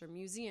architecture,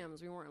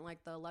 museums. We weren't like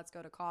let's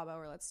go to Cabo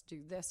or let's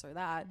do this or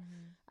that.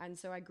 Mm-hmm. And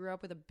so I grew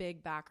up with a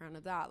big background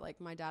of that. Like,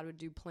 my dad would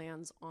do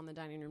plans on the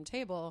dining room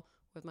table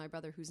with my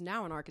brother, who's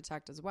now an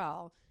architect as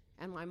well,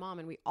 and my mom,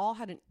 and we all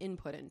had an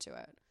input into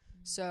it.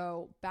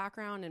 So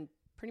background in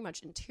pretty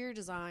much interior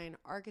design,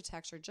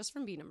 architecture, just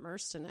from being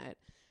immersed in it.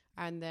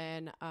 And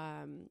then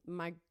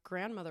my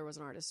grandmother was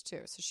an artist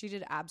too. So she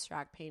did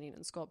abstract painting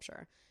and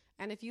sculpture.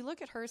 And if you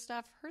look at her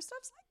stuff's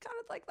like kind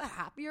of like the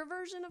happier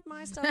version of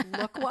my stuff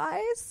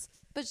look-wise.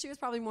 But she was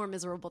probably more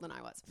miserable than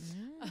I was.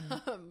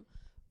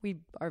 We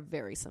are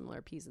very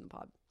similar, peas in the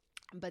pod.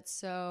 But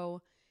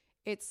so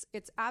it's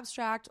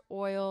abstract,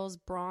 oils,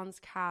 bronze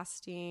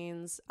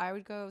castings. I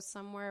would go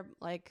somewhere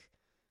like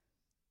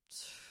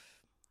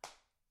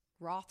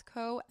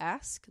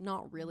Rothko-esque,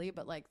 not really,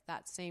 but like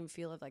that same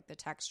feel of like the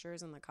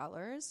textures and the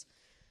colors.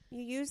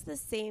 You use the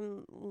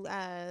same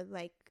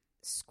like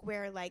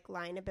square-like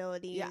line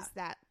abilities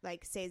that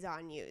like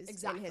Cezanne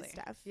used in his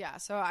stuff. Yeah,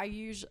 so I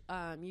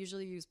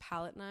usually use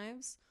palette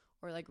knives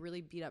or like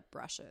really beat up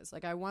brushes.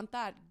 Like I want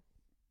that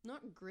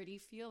not gritty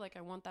feel, like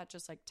I want that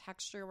just like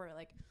texture where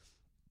like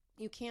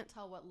you can't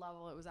tell what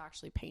level it was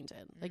actually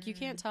painted. Like you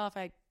can't tell if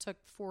I took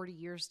 40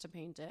 years to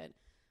paint it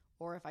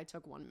or if I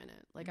took 1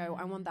 minute. Like I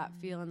want that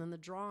feel. And then the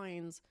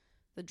drawings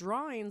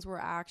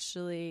were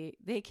actually,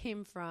 they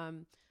came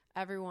from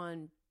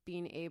everyone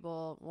being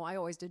able, well, I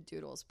always did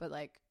doodles, but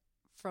like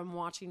from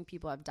watching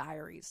people have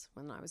diaries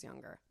when I was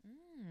younger.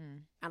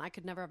 And I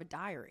could never have a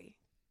diary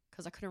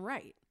because I couldn't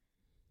write.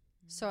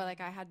 So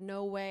like I had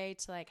no way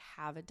to like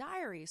have a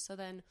diary. So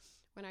then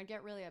when I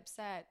get really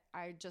upset,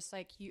 I just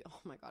like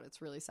oh my God,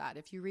 it's really sad.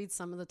 If you read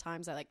some of the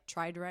times I like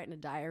tried to write in a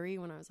diary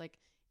when I was like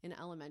in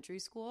elementary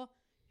school,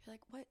 you're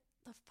like, what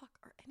the fuck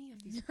are any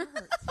of these words?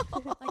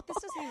 Like this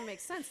doesn't even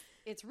make sense.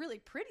 It's really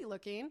pretty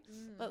looking,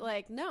 but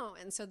like no.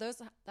 And so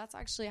that's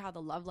actually how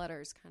the love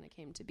letters kind of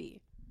came to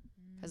be,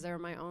 because they were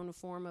my own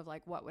form of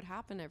like what would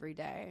happen every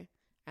day.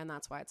 And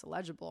that's why it's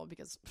illegible,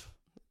 because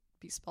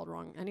be spelled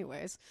wrong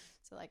anyways.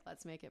 So like,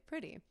 let's make it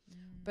pretty.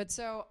 But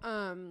so,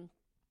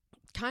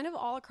 kind of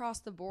all across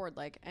the board,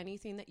 like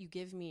anything that you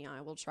give me,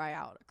 I will try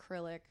out.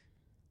 Acrylic,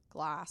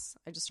 glass.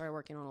 I just started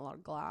working on a lot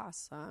of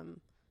glass.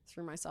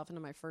 Threw myself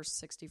into my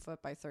first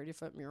 60-foot by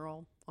 30-foot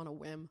mural on a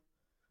whim.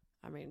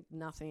 I mean,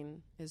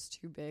 nothing is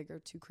too big or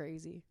too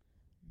crazy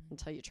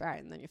until you try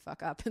it, and then you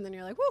fuck up, and then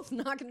you're like, whoa,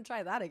 not going to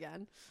try that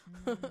again.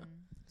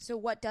 So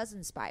what does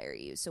inspire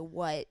you? So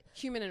what?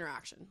 Human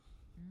interaction.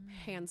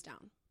 Hands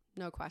down.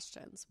 No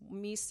questions.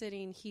 Me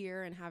sitting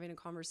here and having a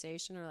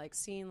conversation, or like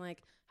seeing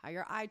like how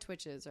your eye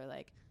twitches, or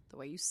like the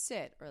way you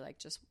sit, or like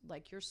just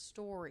like your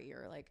story,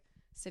 or like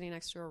sitting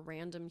next to a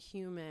random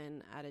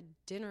human at a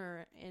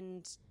dinner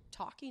and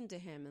talking to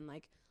him and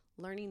like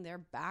learning their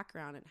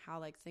background and how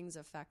like things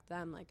affect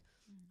them. Like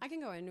I can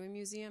go into a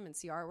museum and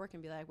see artwork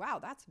and be like, wow,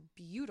 that's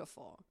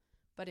beautiful.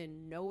 But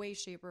in no way,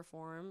 shape, or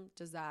form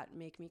does that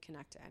make me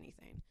connect to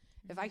anything.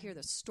 If I hear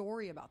the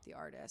story about the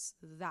artist,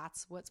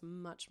 that's what's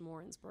much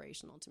more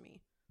inspirational to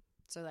me.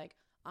 So like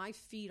I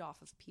feed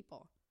off of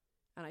people,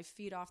 and I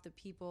feed off the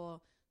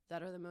people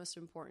that are the most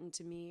important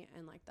to me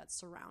and like that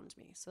surround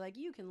me. So like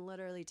you can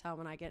literally tell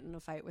when I get in a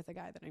fight with a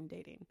guy that I'm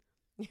dating.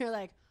 You're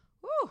like,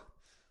 whoo,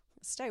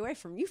 stay away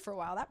from you for a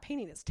while. That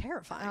painting is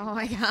terrifying. Oh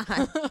my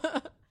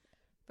God.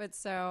 But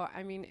so,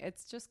 I mean,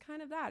 it's just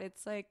kind of that.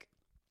 It's like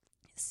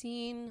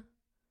seeing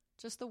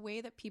just the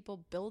way that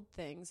people build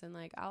things. And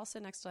like I'll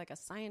sit next to like a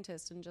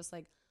scientist and just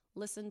like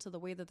listen to the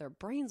way that their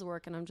brains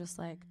work, and I'm just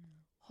like,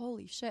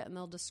 holy shit. And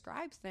they'll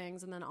describe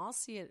things, and then I'll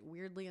see it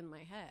weirdly in my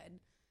head,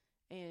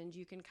 and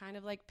you can kind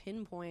of like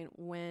pinpoint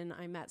when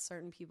I met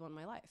certain people in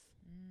my life.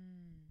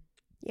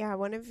 Yeah,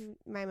 one of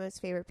my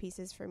most favorite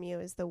pieces from you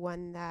is the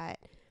one that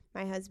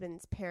my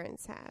husband's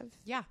parents have.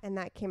 Yeah. And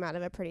that came out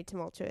of a pretty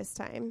tumultuous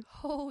time.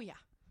 Oh yeah.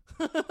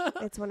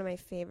 It's one of my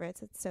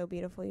favorites. It's so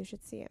beautiful. You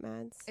should see it,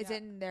 Mads. Is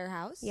it in their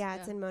house? Yeah,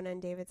 it's in Mona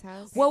and David's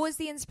house. What was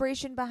the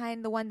inspiration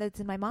behind the one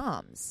that's in my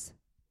mom's?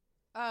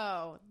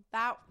 Oh,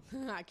 that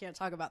I can't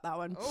talk about that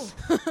one.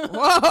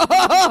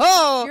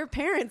 Whoa! Your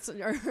parents,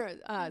 or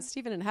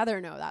Stephen and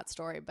Heather, know that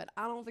story, but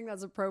I don't think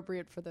that's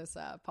appropriate for this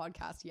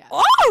podcast yet.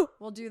 Oh!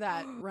 We'll do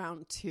that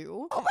round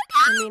 2. Oh my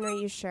God! I mean, are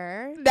you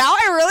sure? Now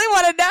I really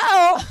want to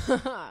know.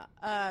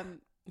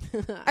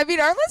 I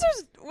mean, our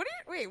listeners. What do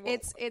you?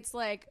 Wait. It's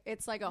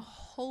like a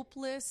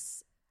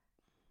hopeless.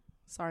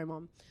 Sorry,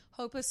 Mom.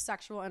 Hopeless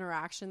sexual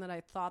interaction that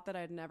I thought that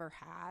I'd never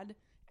had.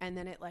 And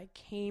then it like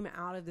came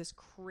out of this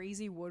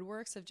crazy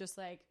woodworks of just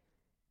like,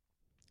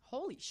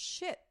 holy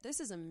shit, this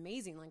is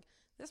amazing. Like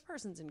this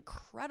person's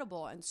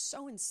incredible and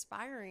so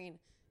inspiring.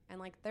 And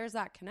like, there's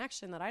that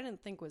connection that I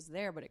didn't think was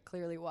there, but it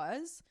clearly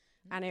was.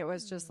 And it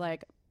was just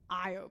like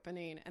eye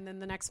opening. And then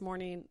the next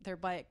morning they're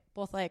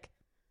both like,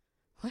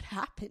 what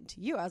happened to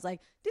you? I was like,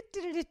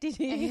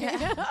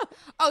 yeah.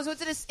 Oh, so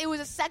it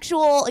was a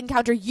sexual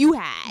encounter you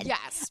had.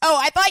 Yes. Oh,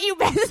 I thought you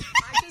meant.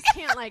 I just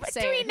can't like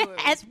say who it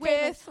was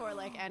with or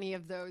like any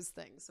of those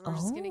things. So we're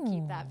just gonna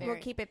keep that very.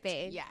 We'll keep it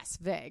vague. Yes,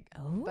 vague.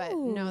 But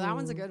no, that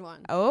one's a good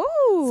one.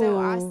 Oh. So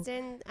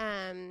Austin,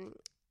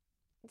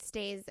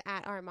 stays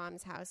at our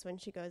mom's house when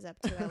she goes up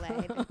to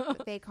LA.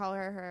 They call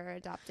her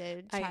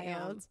adopted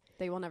child.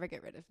 They will never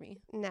get rid of me.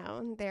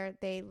 No,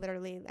 they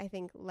literally, I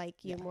think, like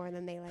you more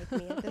than they like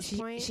me at this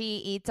point. She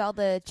eats all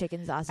the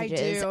chicken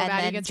sausages and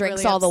Maddie then gets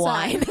drinks really all the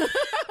upset. wine.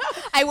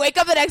 I wake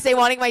up the next day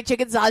wanting my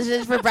chicken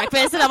sausages for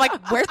breakfast, and I'm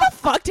like, where the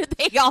fuck did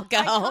they all go?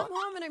 I come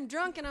home and I'm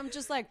drunk and I'm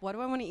just like, what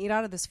do I want to eat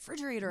out of this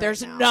refrigerator?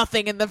 There's right now?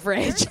 nothing in the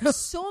fridge. There's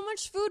so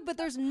much food, but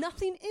there's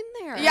nothing in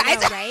there. Yeah, I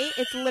know, right?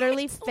 It's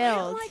literally filled.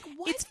 I'm like,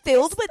 what It's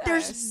filled, is but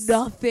there's this?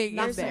 nothing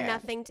There's in there.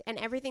 nothing, and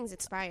everything's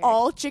expired.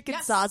 All chicken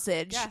Yes.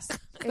 sausage. Yes.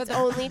 It's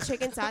only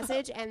chicken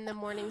sausage and the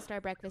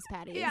Morningstar breakfast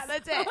patties. Yeah,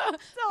 that's it.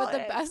 But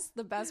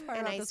the best part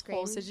And about ice this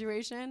whole cream.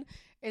 situation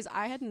is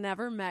I had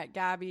never met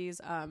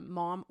Gabby's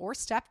mom or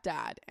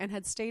stepdad and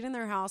had stayed in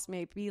their house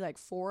maybe like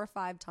 4 or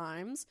 5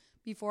 times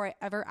before I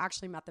ever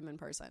actually met them in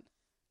person.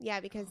 Yeah,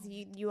 because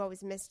you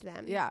always missed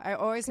them. Yeah, I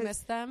always 'Cause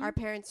missed them. Our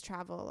parents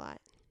travel a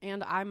lot.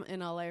 And I'm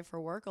in LA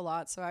for work a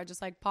lot, so I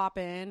just like pop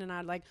in and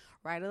I'd like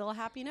write a little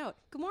happy note.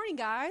 Good morning,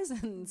 guys.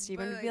 And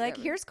Steven would be like,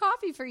 here's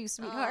coffee for you,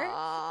 sweetheart.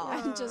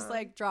 And just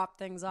like drop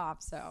things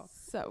off.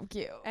 So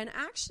cute. And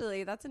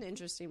actually, that's an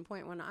interesting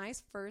point. When I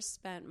first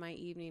spent my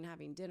evening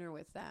having dinner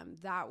with them,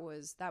 that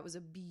was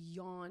a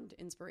beyond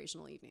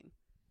inspirational evening.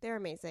 They're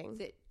amazing.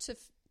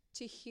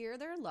 To hear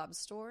their love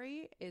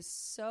story is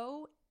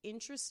so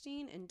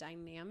interesting and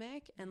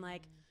dynamic, and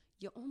like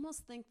you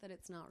almost think that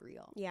it's not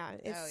real. Yeah,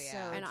 it's so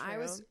And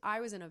true.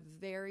 I was in a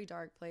very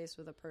dark place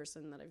with a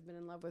person that I've been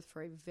in love with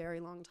for a very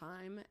long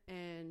time,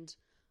 and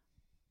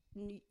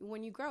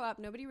when you grow up,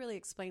 nobody really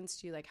explains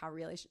to you like how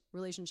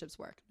relationships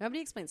work. Nobody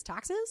explains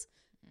taxes.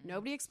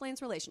 Nobody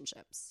explains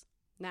relationships.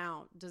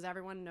 Now, does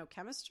everyone know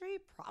chemistry?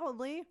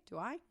 Probably. Do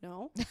I?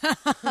 No.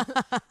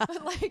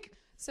 But like,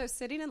 so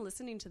sitting and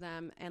listening to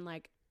them and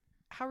like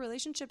how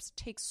relationships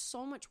take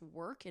so much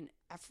work and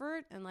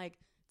effort, and like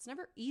it's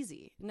never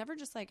easy. It never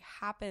just like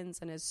happens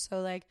and is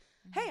so like,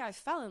 hey, I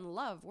fell in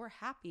love. We're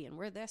happy and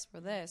we're this.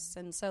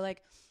 And so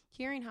like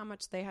hearing how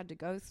much they had to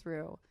go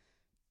through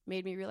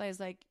made me realize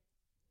like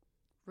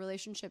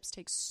relationships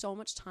take so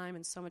much time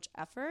and so much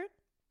effort,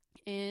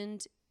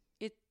 and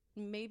it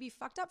may be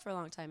fucked up for a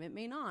long time. It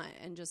may not.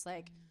 And just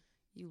like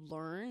you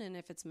learn, and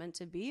if it's meant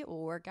to be, it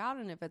will work out.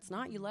 And if it's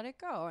not, you let it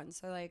go. And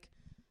so like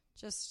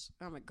just,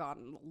 oh my God,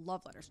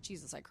 love letters.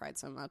 Jesus, I cried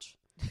so much.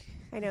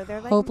 I know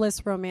they're like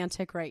Hopeless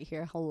romantic right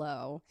here.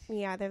 Hello.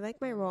 Yeah, they're like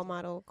my role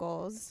model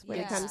goals when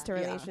it comes to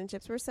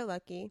relationships. We're so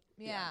lucky.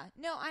 Yeah.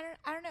 No, I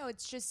don't know.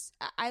 It's just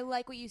I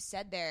like what you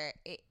said there.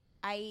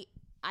 I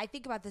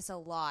think about this a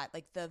lot,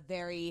 like the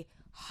very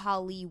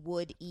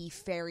Hollywood-y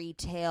fairy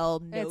tale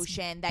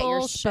notion that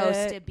you're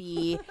supposed to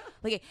be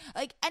like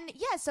and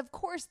yes, of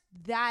course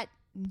that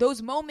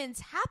those moments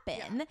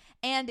happen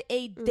and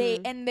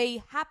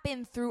they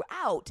happen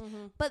throughout.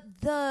 But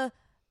the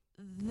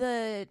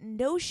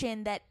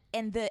notion that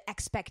and the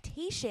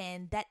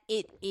expectation that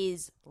it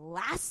is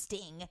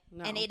lasting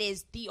and it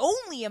is the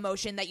only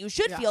emotion that you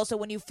should feel. So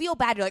when you feel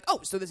bad, you're like, oh,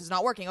 so this is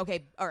not working.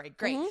 Okay, all right,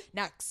 great.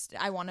 Next,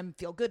 I want to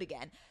feel good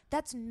again.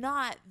 That's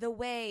not the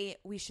way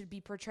we should be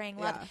portraying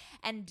love,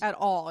 and at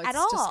all. It's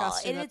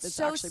disgusting and that it's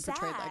so actually sad.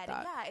 portrayed like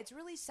that. Yeah, it's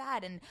really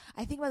sad, and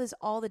I think about this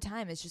all the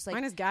time. It's just like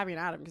Mine is Gabby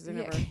and Adam because they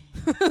never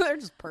they're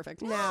just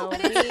perfect. No, but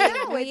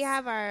it's we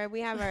have our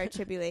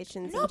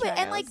tribulations. no, and but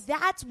and like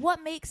trials. that's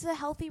what makes a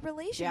healthy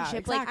relationship.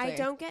 exactly. Like I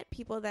don't get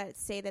people that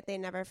say that they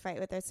never fight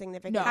with their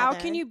significant other. How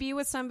can you be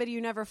with somebody you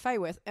never fight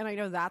with? And I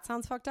know that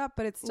sounds fucked up,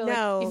 but it's still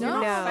No, like if you're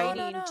no. not No,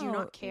 fighting, do you no.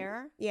 not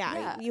care?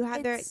 Yeah, you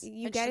have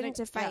you it get shouldn't-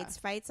 into fights.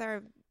 Fights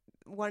are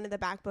one of the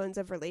backbones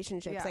of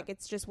relationships. Yeah. Like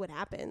it's just what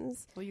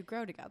happens. Well, you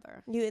grow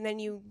together. And then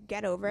you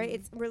get over it.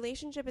 It's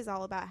relationship is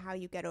all about how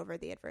you get over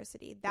the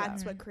adversity.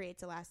 That's what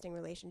creates a lasting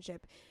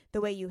relationship.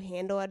 The way you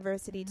handle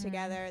adversity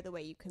together, the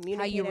way you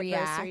communicate you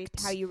adversity,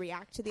 react. how you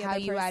react to the how other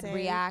you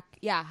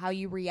person. how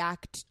you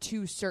react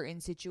to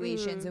certain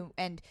situations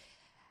and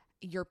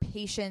your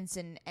patience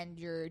and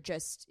you're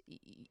just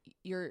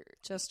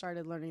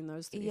started learning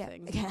those three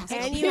things. Yeah.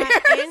 And you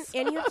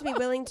and you have to be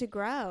willing to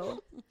grow.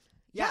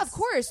 Yeah, of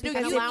course. No,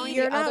 Because you, allowing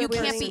you're the not, other you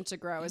can't person be to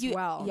grow as you-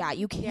 well. Yeah,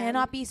 you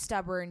cannot be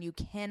stubborn. You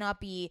cannot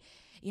be,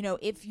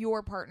 if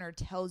your partner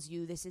tells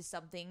you this is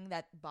something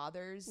that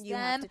bothers You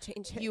them, have to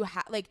change it. You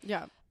have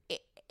Yeah.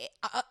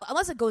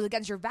 unless it goes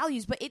against your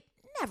values, but it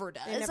never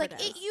does. It never like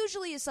does. it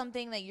usually is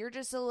something that you're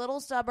just a little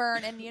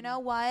stubborn, and you know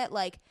what,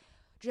 like.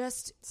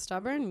 Just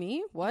Stubborn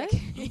me? What?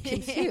 I'm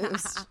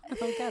confused. I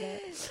don't get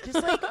it.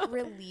 just like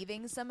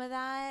relieving some of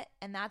that,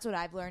 and that's what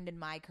I've learned in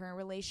my current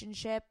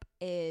relationship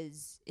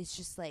is it's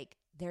just like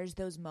there's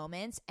those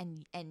moments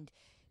and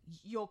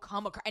you'll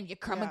come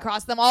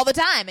across them all the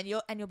time, and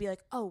you'll be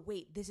like, oh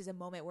wait, this is a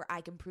moment where I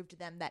can prove to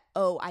them that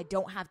I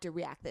don't have to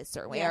react this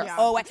certain way,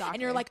 exactly.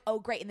 and you're like, oh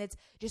great, and it's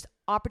just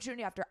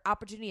opportunity after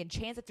opportunity and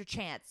chance after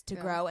chance to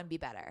grow and be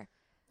better.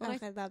 Oh,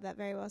 I love that.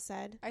 Very well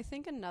said. I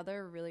think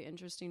another really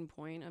interesting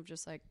point of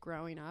just like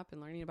growing up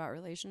and learning about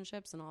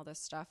relationships and all this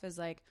stuff is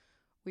like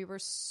we were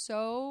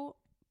so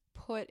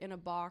put in a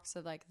box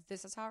of like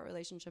this is how a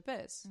relationship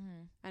is,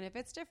 and if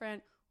it's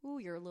different, ooh,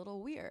 you're a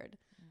little weird.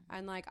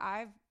 And like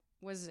I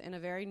was in a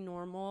very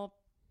normal,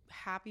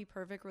 happy,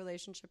 perfect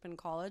relationship in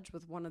college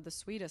with one of the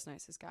sweetest,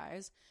 nicest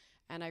guys.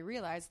 And I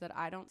realized that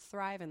I don't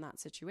thrive in that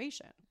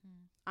situation.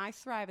 I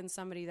thrive in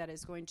somebody that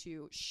is going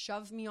to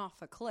shove me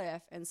off a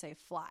cliff and say,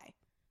 fly.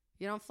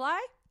 You don't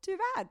fly? Too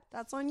bad.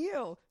 That's on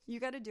you. You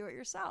got to do it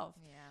yourself.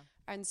 Yeah.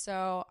 And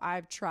so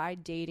I've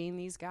tried dating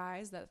these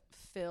guys that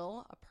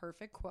fill a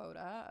perfect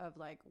quota of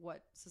like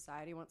what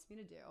society wants me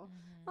to do.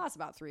 Lasts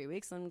about 3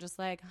 weeks. And I'm just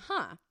like,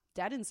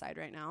 dead inside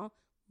right now.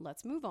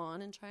 Let's move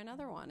on and try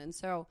another one. And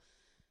so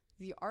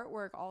the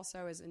artwork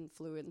also is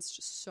influenced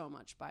just so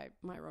much by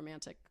my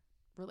romantic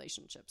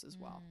relationships as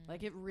well.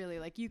 Like it really,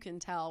 like you can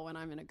tell when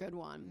I'm in a good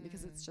one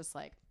because it's just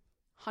like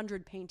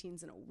 100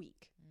 paintings in a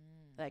week.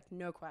 Like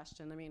no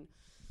question. I mean,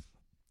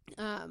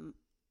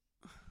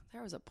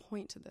 there was a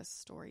point to this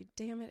story.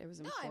 Damn it, it was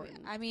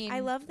important. I mean,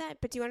 I love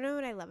that. But do you want to know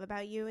what I love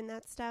about you and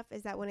that stuff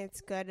is that when it's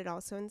good, it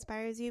also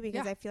inspires you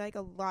because I feel like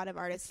a lot of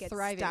artists get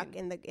stuck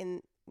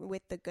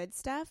with the good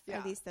stuff. Yeah.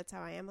 At least that's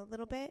how I am a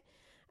little bit.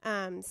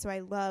 So I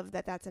love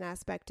that that's an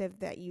aspect of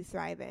that you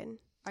thrive in.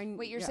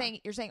 Wait, you're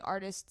saying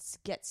artists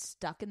get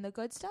stuck in the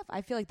good stuff?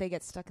 I feel like they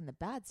get stuck in the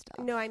bad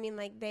stuff. No, I mean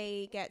like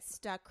they get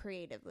stuck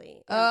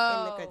creatively in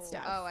the good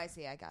stuff. Oh, I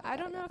see. I got it. I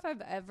don't know if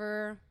I've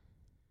ever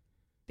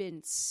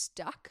been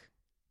stuck.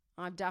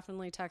 I've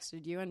definitely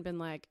texted you and been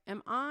like,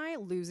 am I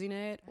losing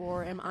it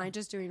or am I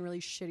just doing really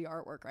shitty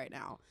artwork right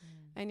now?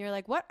 And you're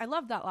like, what? I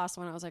love that last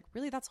one. I was like,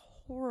 really? That's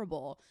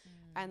horrible.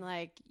 And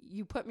like,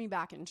 you put me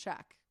back in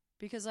check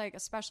because like,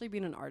 especially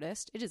being an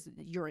artist, it is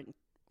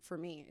for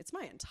me, it's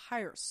my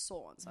entire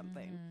soul on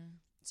something.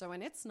 So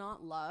when it's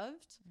not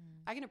loved,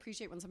 I can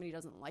appreciate when somebody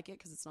doesn't like it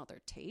because it's not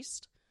their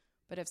taste.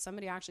 But if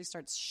somebody actually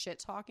starts shit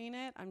talking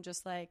it, I'm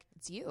just like,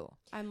 it's you.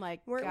 I'm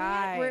like, weren't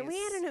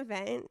we at an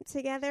event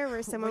together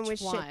where someone was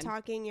shit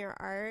talking your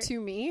art?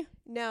 To me?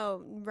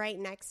 No, right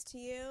next to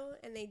you,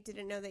 and they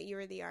didn't know that you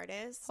were the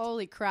artist.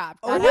 Holy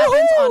crap. That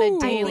happens on a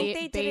daily I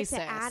think they basis.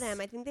 did it to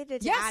Adam. I think they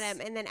did it to Adam,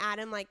 and then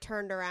Adam like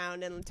turned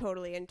around and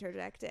totally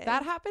interjected.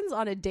 That happens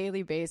on a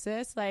daily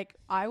basis. Like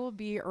I will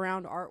be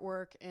around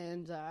artwork,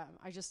 and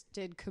I just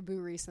did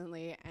Kaboo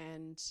recently,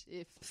 and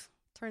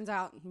turns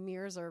out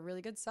mirrors are a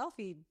really good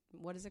selfie.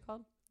 What is it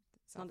called?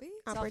 Selfie?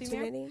 Selfie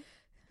Opportunity? mirror?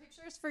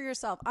 Pictures for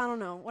yourself. I don't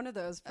know. One of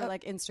those for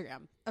like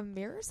Instagram. A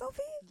mirror selfie?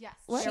 Yes.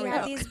 She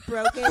had these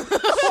broken.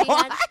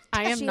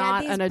 I am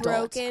not an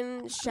adult.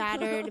 Broken,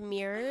 shattered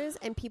mirrors,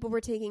 and people were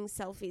taking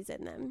selfies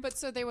in them. But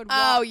so they would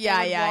walk,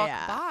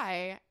 walk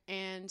by,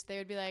 and they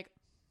would be like,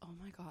 "Oh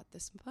my god,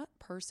 this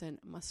person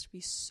must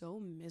be so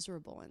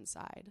miserable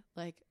inside."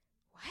 Like,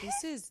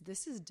 this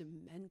is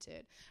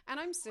demented. And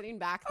I'm sitting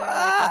back there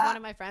like, with one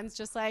of my friends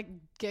just like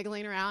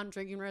giggling around,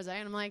 drinking rosé,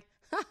 and I'm like,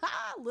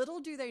 little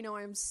do they know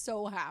I'm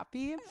so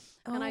happy.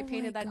 And I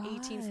painted that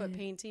 18-foot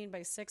painting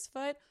by 6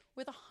 foot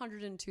with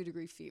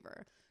 102-degree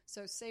fever.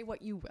 So say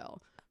what you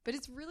will. But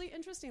it's really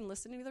interesting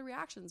listening to the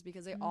reactions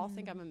because they all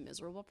think I'm a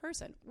miserable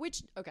person.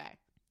 Which, okay,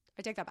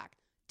 I take that back.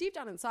 Deep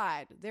down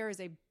inside, there is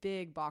a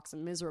big box of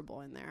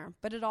miserable in there.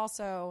 But it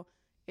also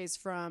is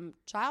from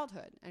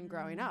childhood and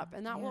growing up.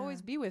 And that will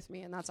always be with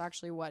me. And that's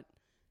actually what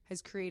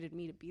has created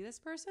me to be this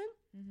person.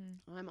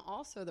 I'm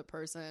also the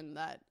person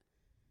that,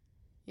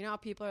 you know how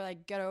people are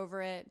like, get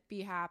over it,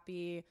 be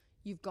happy,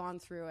 you've gone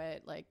through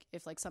it. Like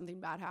if like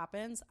something bad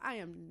happens, I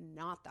am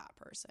not that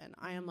person.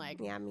 I am like,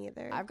 yeah, me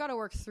either. I've got to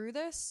work through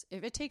this.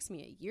 If it takes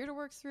me a year to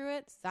work through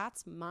it,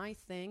 that's my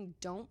thing.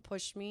 Don't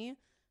push me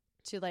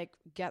to like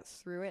get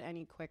through it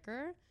any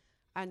quicker.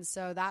 And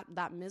so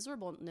that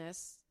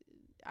miserableness,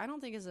 I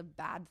don't think is a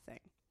bad thing.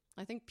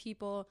 I think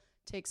people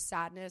take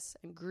sadness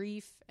and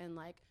grief and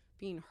like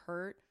being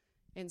hurt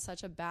in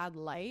such a bad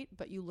light,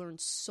 but you learn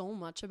so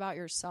much about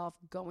yourself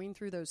going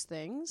through those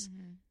things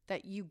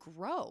that you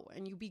grow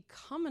and you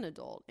become an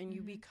adult and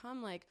you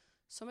become like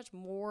so much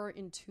more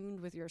in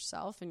tune with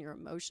yourself and your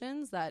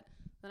emotions that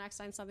the next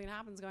time something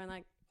happens going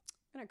like,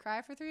 I'm going to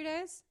cry for 3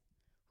 days.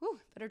 Whew,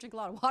 better drink a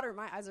lot of water.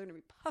 My eyes are going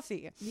to be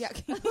puffy. Yeah.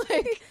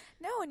 Like,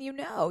 no, and you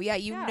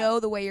know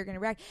the way you're going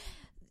to react.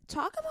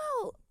 Talk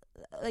about,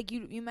 like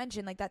you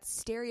mentioned, like that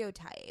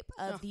stereotype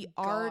of the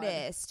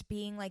artist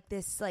being like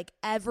this, like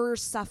ever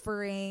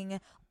suffering,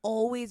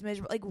 always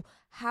miserable. Like,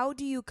 how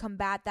do you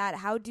combat that?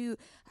 How do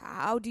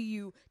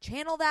you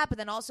channel that? But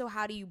then also,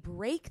 how do you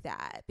break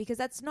that? Because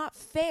that's not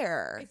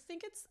fair. I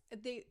think it's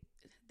they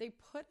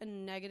put a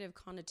negative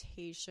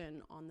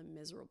connotation on the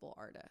miserable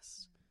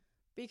artist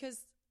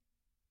because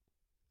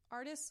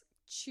artists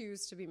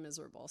choose to be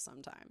miserable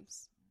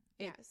sometimes.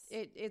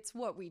 It's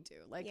what we do.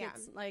 Like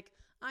it's like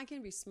I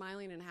can be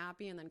smiling and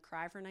happy and then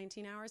cry for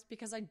 19 hours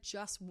because I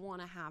just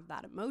want to have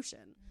that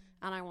emotion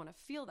and I want to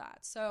feel that.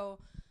 So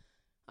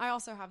I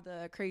also have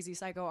the crazy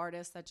psycho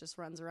artist that just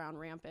runs around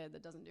rampant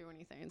that doesn't do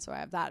anything. So I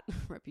have that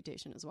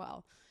reputation as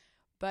well.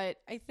 But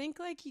I think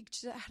like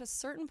at a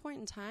certain point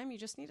in time, you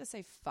just need to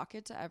say fuck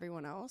it to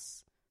everyone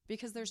else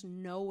because there's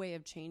no way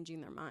of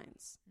changing their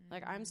minds.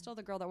 Like I'm still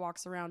the girl that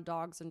walks around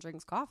dogs and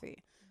drinks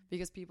coffee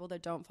because people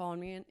that don't follow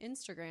me on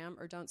Instagram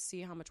or don't see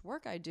how much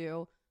work I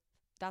do,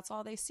 that's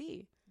all they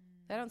see.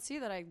 They don't see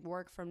that I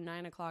work from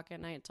 9 o'clock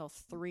at night till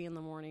 3 in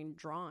the morning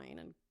drawing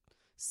and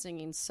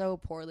singing so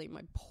poorly.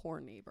 My poor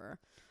neighbor.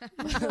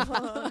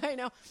 I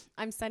know.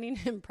 I'm sending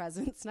him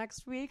presents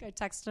next week. I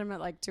texted him at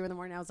like 2 in the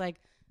morning. I was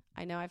like,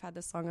 I know I've had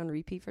this song on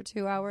repeat for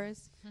 2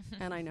 hours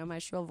and I know my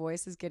shrill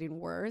voice is getting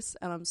worse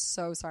and I'm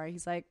so sorry.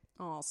 He's like,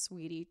 oh,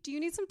 sweetie, do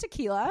you need some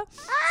tequila?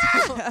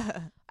 So,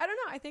 I don't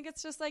know. I think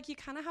it's just like you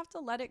kind of have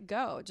to let it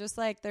go. Just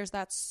like there's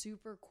that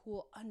super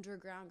cool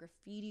underground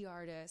graffiti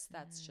artist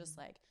that's just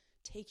like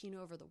taking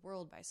over the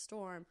world by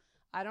storm.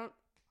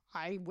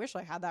 I wish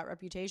I had that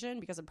reputation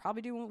because I'd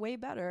probably do way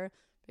better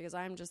because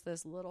I'm just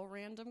this little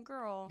random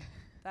girl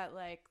that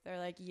like, they're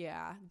like,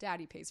 yeah,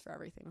 daddy pays for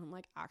everything. I'm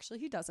like, actually,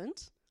 he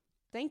doesn't.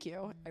 Thank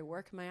you. I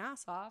work my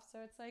ass off. So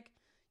it's like,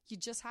 you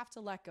just have to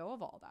let go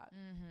of all that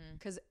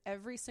because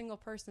every single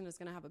person is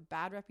going to have a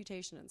bad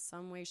reputation in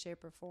some way,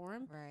 shape, or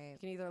form. Right. You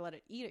can either let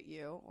it eat at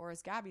you or,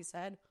 as Gabby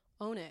said,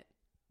 own it.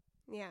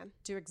 Yeah.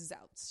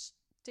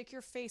 Stick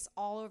your face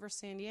all over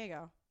San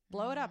Diego.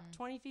 Blow it up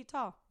 20 feet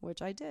tall,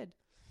 which I did.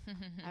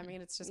 I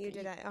mean, it's just You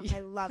did it. Oh, I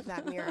love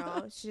that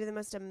mural. She did the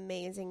most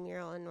amazing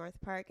mural in North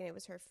Park, and it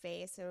was her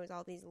face, and it was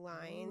all these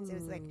lines. It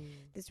was like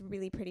this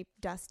really pretty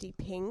dusty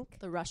pink.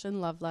 The Russian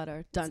love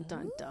letter. Dun,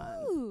 dun,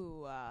 dun.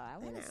 Ooh, I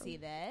want to see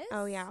this.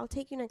 Oh yeah, I'll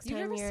take you next You've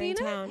time never you're seen in it?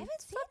 town. I haven't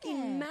seen Fucking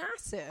it.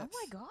 massive. Oh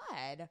my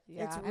god.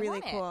 Yeah. It's I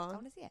really want it. cool. I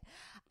want to see it.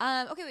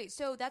 Okay, wait.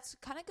 So that's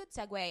kind of good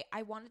segue.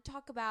 I want to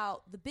talk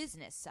about the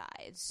business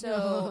side.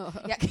 So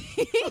yeah,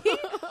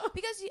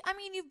 because I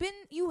mean,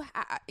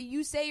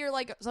 you say you're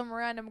like some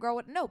random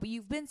girl. No, but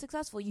you've been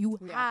successful. You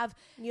have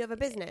a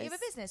business. You have a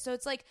business. So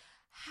it's like,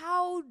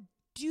 how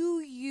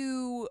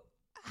does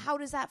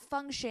that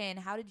function?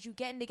 How did you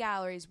get into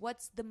galleries?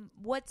 What's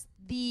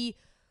the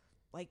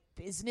like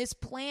business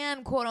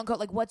plan, quote unquote?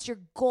 Like, what's your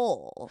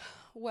goal?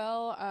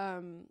 Well,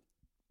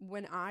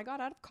 when I got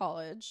out of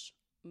college,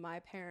 my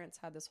parents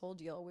had this whole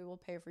deal. We will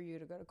pay for you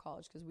to go to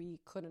college because we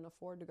couldn't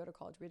afford to go to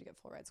college. We had to get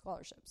full ride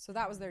scholarships. So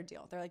that was their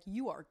deal. They're like,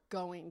 you are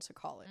going to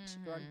college.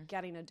 You are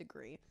getting a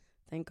degree.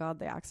 Thank God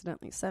they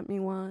accidentally sent me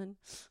one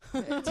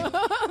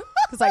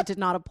because I did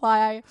not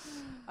apply.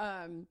 Got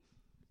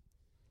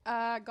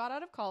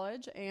out of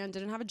college and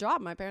didn't have a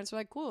job. My parents were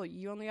like, cool,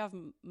 you only have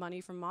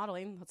money from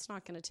modeling. That's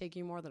not going to take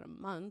you more than a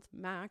month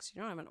max.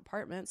 You don't have an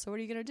apartment. So what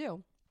are you going to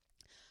do?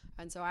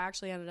 And so I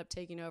actually ended up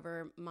taking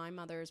over my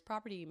mother's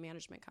property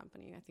management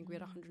company. I think we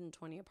had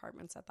 120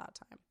 apartments at that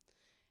time.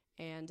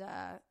 And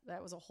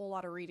that was a whole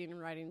lot of reading and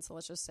writing. So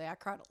let's just say I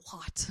cried a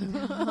lot.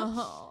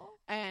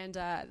 And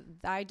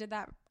I did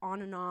that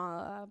on and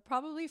off,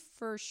 probably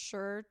for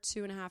sure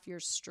 2.5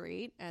 years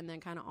straight, and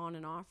then kind of on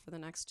and off for the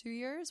next 2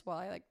 years while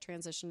I like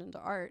transitioned into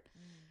art.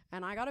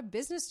 And I got a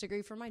business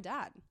degree from my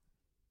dad.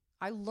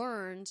 I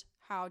learned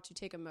how to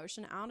take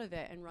emotion out of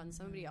it and run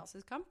somebody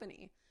else's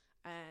company.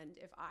 And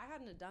if I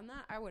hadn't have done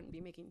that, I wouldn't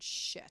be making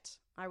shit.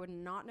 I would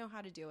not know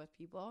how to deal with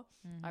people.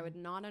 I would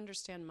not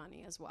understand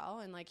money as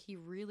well. And like I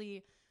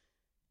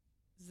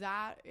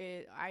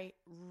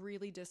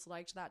really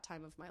disliked that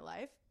time of my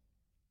life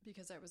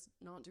because I was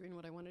not doing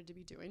what I wanted to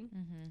be doing.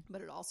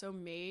 But it also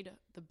made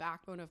the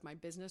backbone of my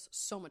business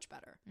so much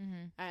better.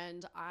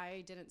 And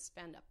I didn't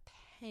spend a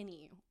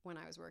penny when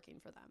I was working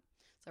for them.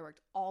 So I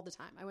worked all the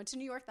time. I went to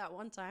New York that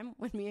one time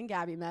when me and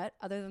Gabby met.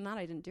 Other than that,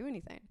 I didn't do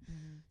anything.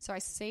 So I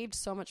saved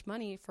so much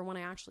money for when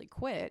I actually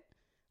quit.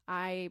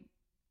 I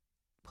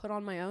put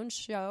on my own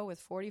show with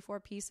 44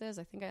 pieces.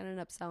 I think I ended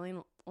up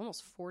selling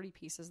almost 40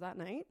 pieces that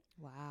night.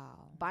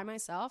 Wow. By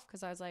myself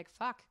because I was like,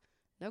 fuck,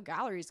 no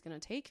gallery's going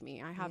to take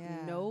me. I have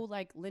no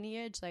like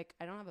lineage. Like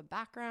I don't have a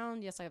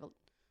background. Yes, I have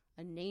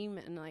a name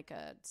and like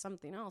a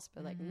something else,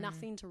 but like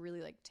nothing to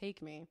really like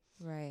take me.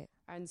 Right.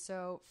 And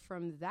so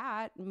from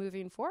that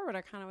moving forward,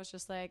 I kind of was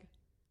just like,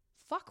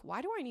 fuck,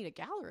 why do I need a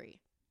gallery?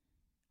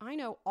 I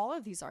know all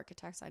of these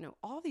architects. I know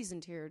all these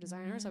interior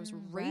designers. I was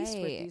raised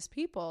with these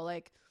people.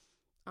 Like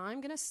I'm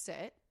going to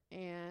sit,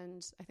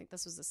 and I think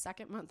this was the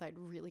second month I'd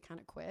really kind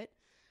of quit.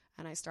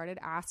 And I started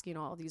asking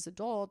all these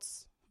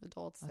adults,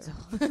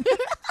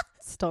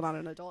 still not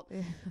an adult,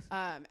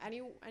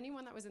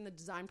 anyone that was in the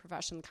design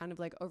profession, kind of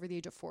like over the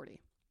age of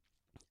 40.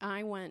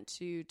 I went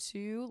to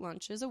 2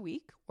 lunches a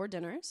week or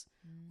dinners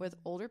with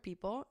older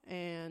people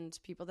and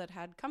people that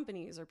had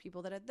companies or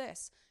people that had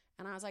this.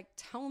 And I was like,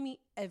 tell me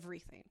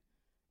everything,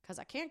 because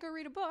I can't go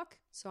read a book.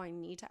 So I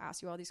need to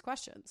ask you all these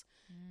questions.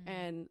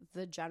 And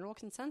the general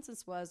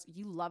consensus was,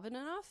 you love it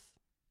enough,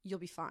 you'll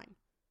be fine.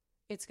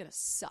 It's going to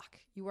suck.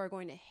 You are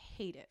going to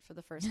hate it for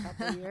the first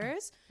couple of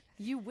years.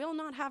 You will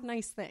not have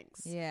nice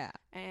things. Yeah.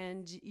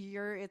 And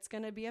it's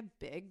going to be a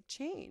big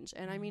change.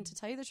 And I mean, to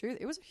tell you the truth,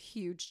 it was a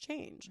huge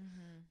change.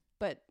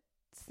 But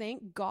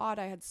thank God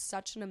I had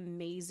such an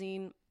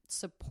amazing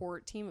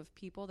support team of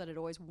people that had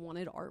always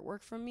wanted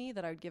artwork from me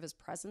that I would give as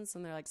presents.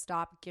 And they're like,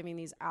 stop giving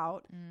these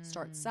out,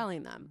 start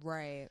selling them.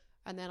 Right.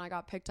 And then I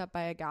got picked up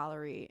by a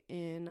gallery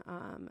in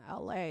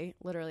LA,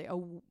 literally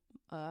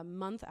a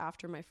month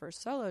after my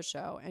first solo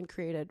show, and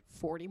created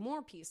 40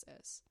 more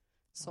pieces.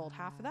 Sold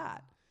half of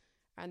that.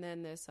 And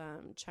then this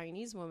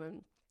Chinese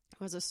woman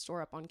was a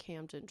store up on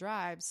Camden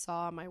Drive,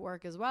 saw my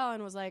work as well,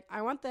 and was like,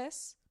 I want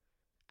this.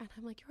 And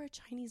I'm like, you're a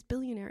Chinese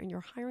billionaire and you're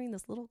hiring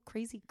this little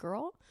crazy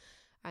girl?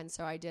 And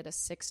so I did a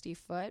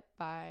 60-foot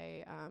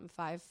by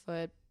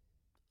 5-foot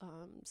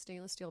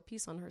stainless steel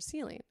piece on her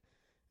ceiling.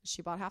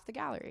 She bought half the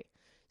gallery.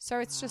 So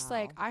it's just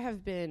like, I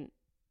have been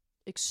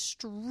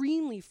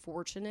extremely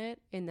fortunate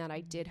in that I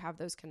did have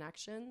those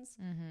connections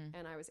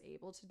and I was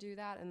able to do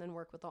that and then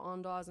work with the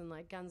Ondas and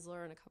like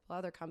Gensler and a couple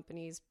other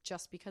companies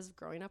just because of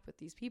growing up with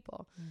these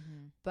people.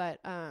 But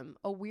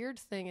a weird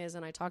thing is,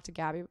 and I talk to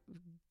Gabby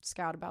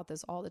Scout about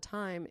this all the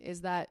time,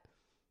 is that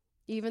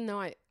even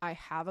though I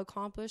have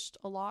accomplished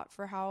a lot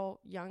for how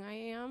young I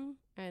am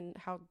and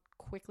how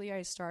quickly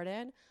I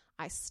started,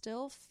 I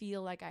still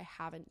feel like I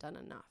haven't done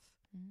enough.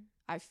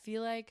 I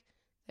feel like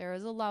there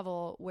is a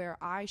level where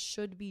I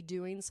should be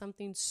doing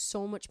something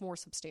so much more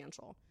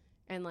substantial.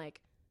 And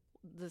like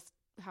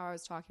how I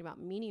was talking about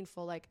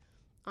meaningful, like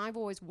I've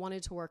always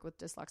wanted to work with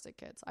dyslexic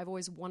kids. I've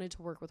always wanted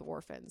to work with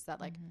orphans that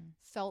like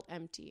felt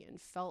empty and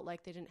felt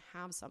like they didn't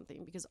have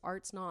something because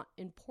art's not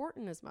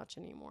important as much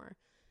anymore.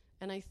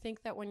 And I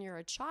think that when you're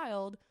a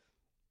child,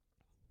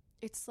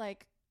 it's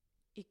like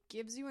it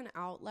gives you an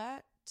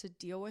outlet to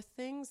deal with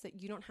things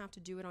that you don't have to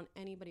do it on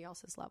anybody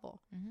else's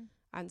level.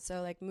 And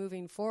so like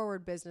moving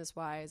forward business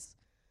wise,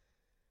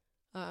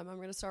 I'm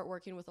going to start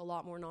working with a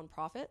lot more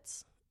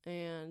nonprofits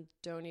and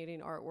donating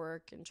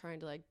artwork and trying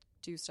to like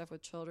do stuff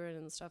with children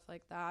and stuff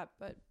like that.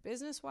 But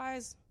business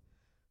wise,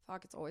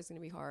 fuck, it's always going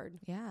to be hard.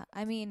 Yeah.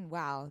 I mean,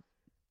 wow.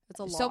 It's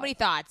a lot. So many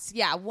thoughts.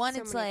 Yeah. One,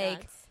 So it's many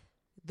like thoughts.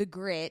 the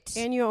grit.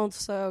 And you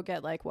also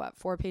get like what,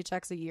 4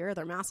 paychecks a year?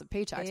 They're massive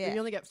paychecks, but you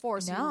only get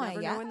 4, so you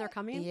never know when they're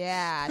coming.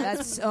 Yeah,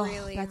 that's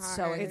really that's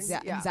so hard.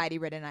 anxiety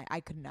ridden. I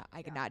could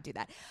not do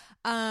that.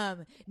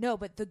 No,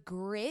 but the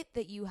grit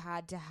that you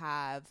had to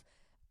have,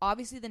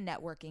 obviously the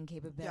networking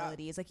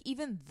capabilities. Like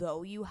even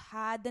though you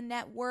had the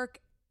network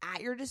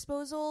at your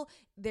disposal,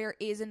 there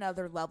is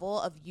another level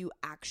of you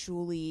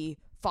actually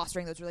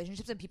fostering those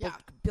relationships and people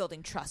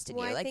building trust in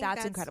Well, you. I Like think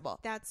that's incredible.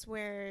 That's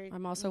where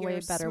I'm also you're way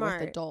better smart.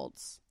 with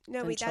adults. No,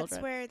 than but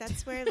children.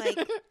 that's where like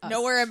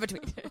Nowhere in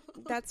between.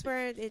 that's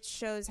where it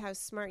shows how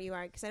smart you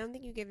are, because I don't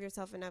think you give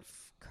yourself enough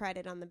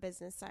credit on the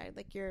business side.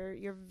 Like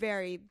you're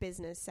very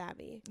business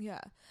savvy.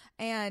 Yeah.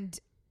 And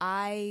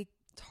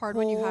It's hard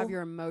when you have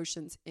your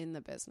emotions in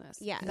the business.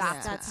 Yeah,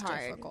 That's that's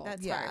hard. difficult.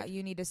 That's yeah, hard.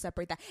 you need to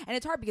separate that. And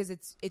it's hard because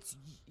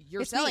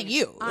you're It's selling me.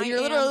 you.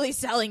 You're literally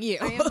selling you.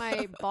 I am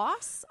my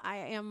boss. I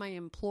am my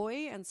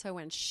employee. And so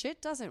when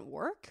shit doesn't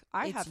work,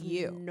 I It's have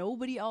you.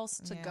 nobody else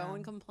to Yeah. go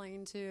and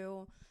complain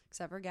to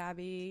except for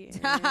Gabby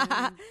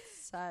and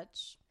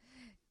such.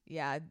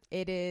 Yeah,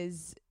 it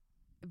is.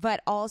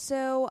 But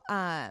also,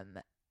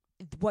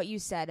 what you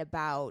said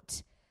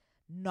about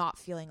not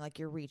feeling like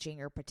you're reaching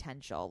your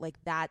potential,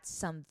 like that's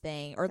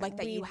something, or like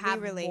that you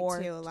have we relate more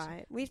to a lot.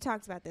 We've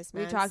talked about this.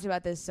 We've Mads. talked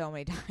about this so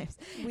many times.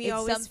 We It's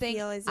always something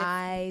feel as if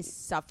I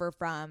suffer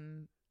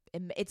from.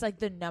 It's like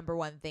the number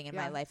one thing in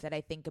my Yeah. life that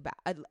I think about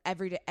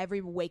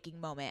every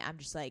waking moment. I'm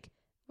just like,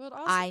 Well, it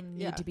also, I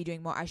need to be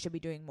doing more. I should be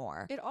doing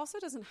more. It also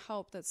doesn't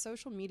help that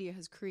social media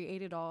has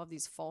created all of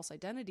these false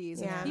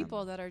identities Yeah. and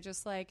people that are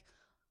just like,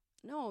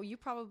 no, you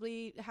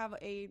probably have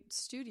a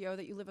studio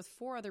that you live with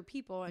 4 other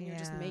people and you're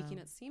just making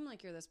it seem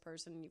like you're this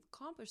person and you've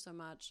accomplished so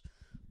much,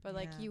 but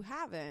like you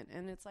haven't.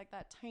 And it's like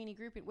that tiny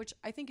group, which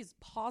I think is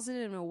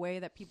positive in a way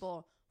that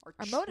people are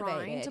trying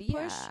motivated to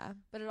push, yeah.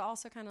 but it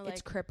also kind of like,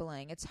 It's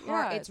crippling. It's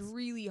hard. Yeah, it's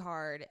really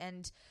hard.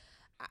 And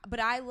but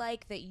I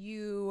like that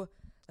you,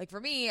 like, for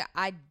me,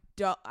 I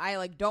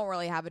don't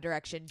really have a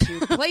direction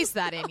to place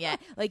that in yet.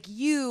 Like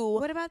you.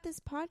 What about this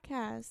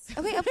podcast?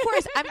 Okay, of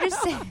course. I'm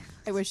just saying.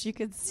 I wish you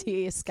could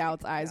see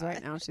Scout's eyes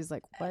right now. She's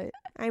like, what?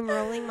 I'm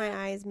rolling my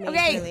eyes.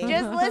 Okay, majorly.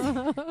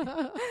 just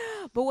listen.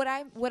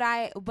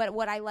 But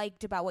what I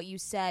liked about what you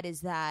said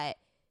is that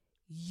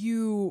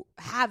you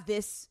have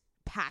this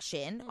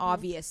passion,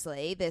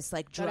 obviously, this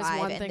like drive. That is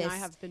one and thing this, I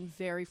have been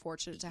very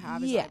fortunate to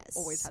have. Is Yes. I've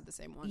always had the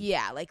same one.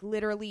 Yeah, like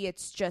literally,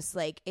 it's just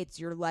like it's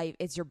your life,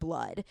 it's your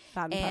blood,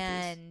 Fat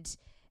and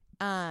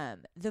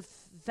and the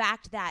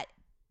fact that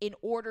in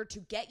order to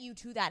get you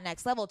to that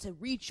next level, to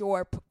reach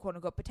your quote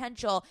unquote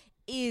potential,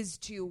 is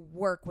to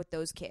work with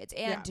those kids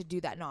and to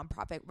do that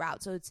nonprofit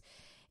route. So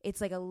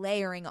it's like a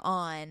layering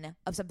on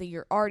of something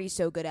you're already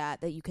so good at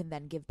that you can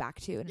then give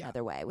back to in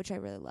another way, which I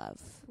really love.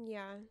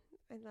 Yeah,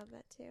 I love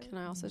that too. Can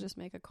I also just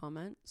make a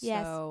comment?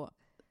 Yes. So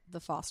the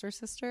Foster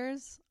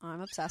sisters,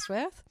 I'm obsessed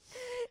with.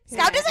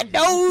 Scout doesn't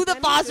know who the Let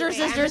me Foster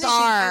Google- sisters I'm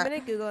are. gonna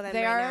Google them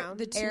They right are now.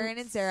 the two Aaron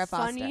and Sarah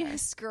Foster.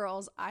 funniest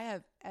girls I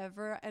have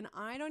ever, and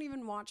I don't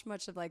even watch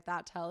much of like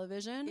that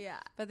television. Yeah.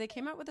 But they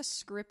came out with a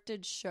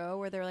scripted show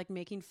where they're like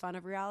making fun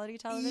of reality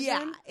television.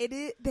 Yeah, it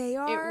is. They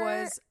are. It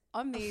was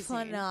amazing.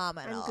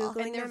 phenomenal. I'm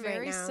Googling And they're them right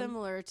very now.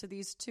 similar to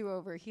these two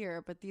over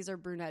here, but these are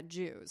brunette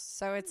Jews.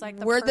 So it's like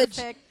the We're the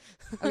perfect.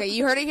 Okay,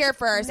 you heard it here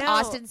first. No.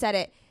 Austin said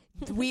it.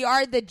 We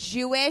are the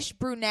Jewish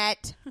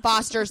brunette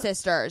Foster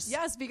sisters.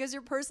 Yes, because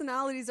your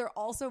personalities are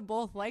also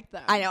both like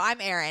them. I know. I'm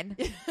Erin.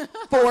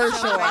 For sure.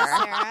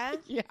 Sarah.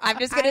 Yeah. I'm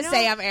just going to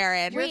say I'm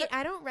Erin. Wait,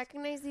 I don't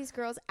recognize these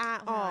girls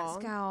at all.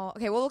 Scout.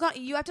 Okay, well,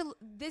 you have to.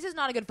 This is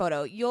not a good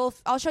photo.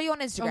 I'll show you on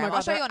Instagram. Oh my God,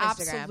 I'll show you they're on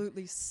Instagram.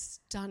 absolutely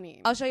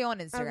stunning. I'll show you on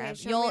Instagram. Okay,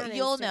 show me on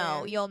You'll Instagram.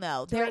 know. You'll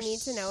know. Do I They're need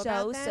to know so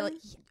about them? silly.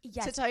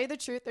 Yes. To tell you the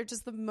truth, they're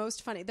just the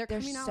most funny. They're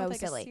coming out so with like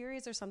silly. a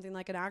series or something,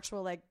 like an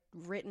actual like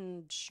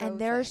written show. And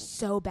they're thing.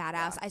 so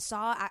badass.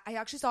 I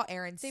actually saw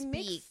Erin They speak.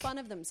 make fun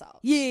of themselves.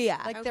 Yeah.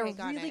 Like Okay, they're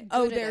got really it.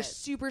 good at they're it.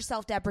 super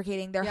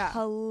self-deprecating. They're Yeah.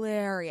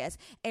 hilarious.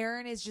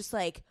 Erin is just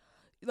like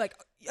I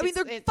mean,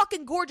 they're It's-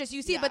 fucking gorgeous.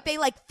 You see it, yeah. but they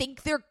like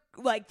think they're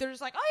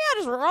just like, oh yeah,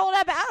 just roll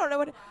that back. I don't know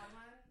what.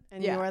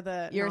 And Yeah.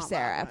 you're You're not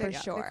Sarah, that for one. The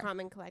sure.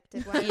 common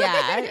collected one.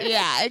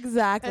 Yeah,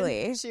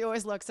 exactly. And she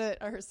always looks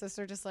at her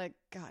sister just like,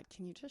 God,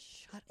 can you just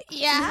shut up?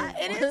 Yeah,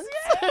 it is.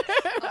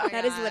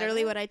 That is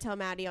literally what I tell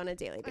Maddie on a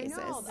daily I basis.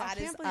 know. That I is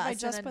can't believe I us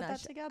just in a put that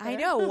nutshell. together. I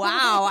know.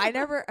 Wow. I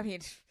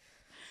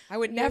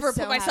would You're never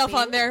so put myself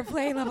happy. on their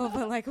play level,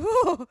 but like, ooh.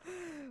 Okay,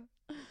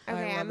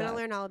 I'm going to that.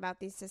 learn all about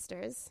these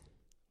sisters.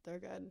 They're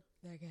good.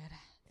 They're good.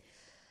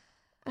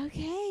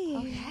 Okay.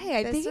 Okay,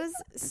 I this think was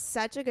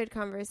such a good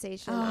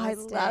conversation. I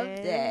Austin. loved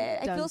it.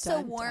 I Dun, feel so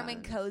dun, warm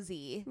and dun.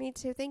 cozy. Me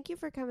too. Thank you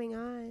for coming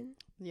on.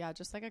 Yeah,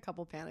 just like a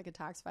couple panic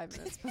attacks 5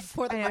 minutes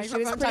before the I know, she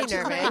was microphone pretty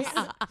touches nervous.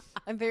 me.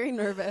 I'm very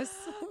nervous.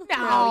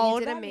 No, you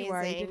did don't be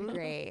worried. You amazing. did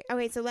great.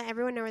 Okay, so let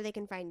everyone know where they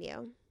can find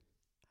you.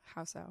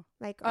 How so?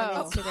 Like on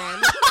Oh.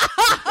 Instagram.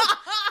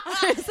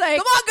 It's like,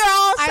 Come on,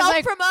 girl. I was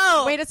like,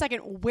 Self-promote. wait a second,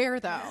 where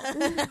though?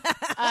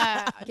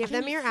 Give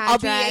them your I'll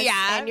be- address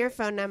yeah. and your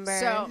phone number.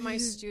 So my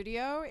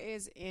studio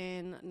is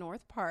in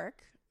North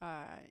Park,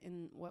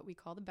 in what we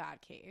call the Bat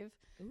Cave.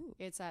 Ooh.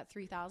 It's at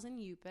 3000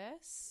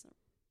 Upis,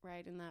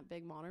 right in that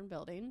big modern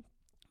building.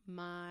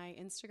 My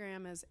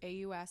Instagram is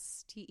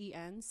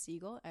AUSTEN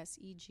Siegel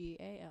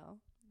SEGAL.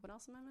 What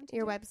else am I meant to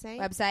your do? website.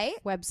 Website?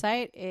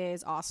 Website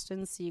is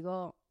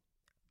AustinSiegel.com.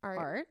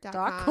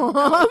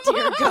 Art.com.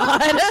 Dear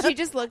God. She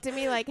just looked at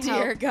me like,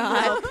 Dear help,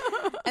 God. help.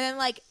 And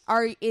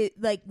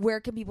then,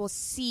 where can people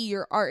see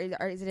your art?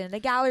 Is it in a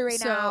gallery right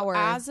So now? Or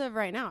as of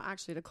right now,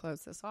 actually, to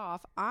close this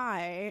off,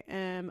 I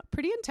am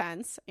pretty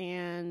intense,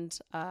 and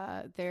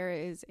there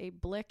is a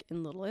Blick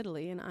in Little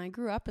Italy, and I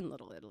grew up in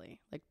Little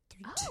Italy, like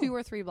 2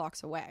 or 3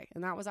 blocks away,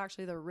 and that was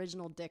actually the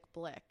original Dick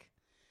Blick.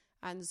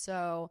 And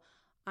so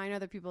I know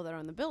the people that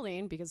own the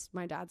building because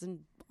my dad's in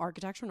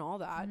architecture and all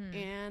that.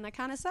 And I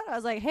kind of said, I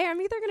was like, hey, I'm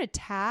either going to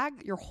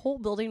tag your whole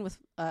building with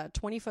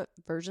 20-foot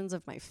versions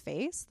of my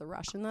face, the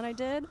Russian that I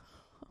did,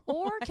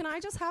 or can I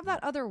just have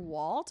that other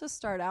wall to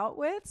start out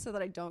with so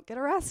that I don't get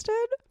arrested?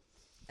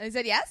 and he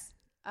said yes.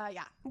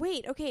 Yeah.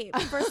 Wait, okay.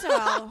 First of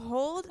all,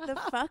 hold the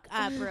fuck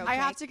up real quick. I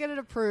have to get it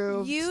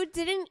approved. You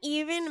didn't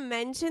even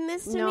mention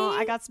this to me? No,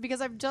 I got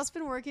because I've just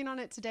been working on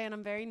it today, and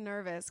I'm very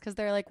nervous because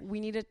they're like, we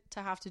need it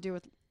to have to do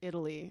with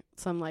Italy.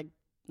 So I'm like,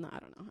 no, I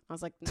don't know. I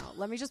was like, no,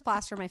 let me just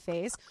plaster my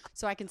face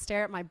so I can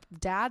stare at my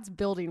dad's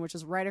building, which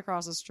is right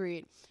across the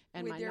street,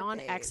 and With my your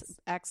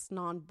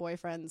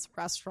non-boyfriend's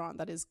restaurant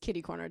that is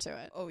kitty corner to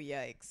it. Oh,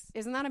 yikes.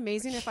 Isn't that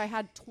amazing? If I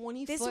had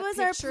 20 This foot was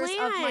our pictures of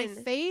my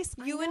plan. face,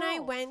 You and I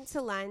know. went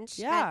to lunch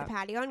Yeah. at the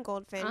patio on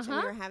Goldfinch, and we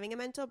Uh-huh. were having a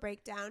mental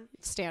breakdown.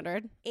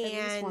 Standard, at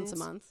least once a And-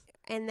 month.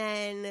 And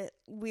then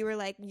we were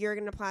like, you're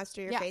going to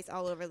plaster your Yeah. face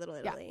all over Little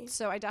Italy. Yeah.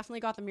 So I definitely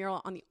got the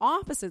mural on the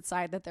opposite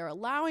side that they're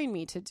allowing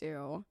me to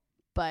do,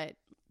 but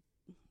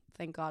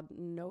thank God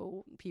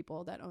no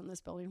people that own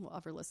this building will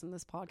ever listen to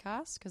this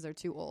podcast because they're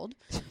too old.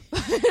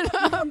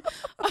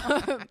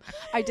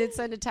 I did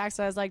send a text.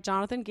 I was like,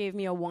 Jonathan gave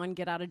me a 1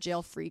 get out of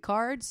jail free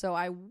card, so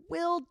I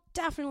will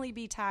definitely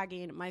be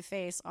tagging my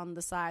face on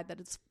the side that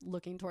it's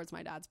looking towards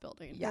my dad's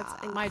building. Yeah.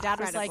 That's My dad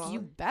was like, incredible. you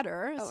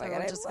better. Oh so my God,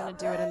 I'm I just going love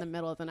to do it in the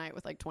middle of the night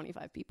with like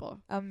 25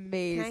 people.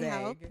 Amazing.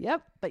 help?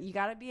 Yep. But you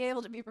got to be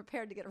able to be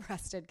prepared to get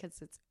arrested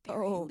because it's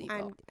very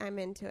illegal. I'm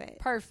into it.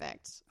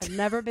 Perfect. I've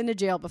never been to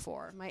jail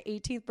before. My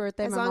 18th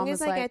birthday, As my mom long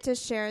was as I like, get to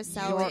share a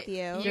cell with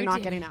you. you're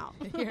not getting out.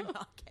 You're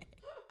not kidding.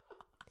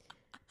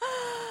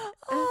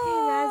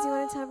 Okay, Mads, you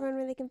want to tell everyone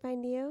where they can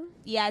find you?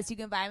 Yes, you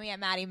can find me at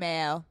Maddie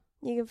Mayo.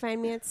 You can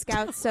find me at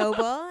Scout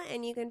Sobel,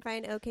 and you can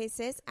find OK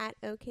Sis at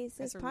OK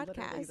Sis These are literally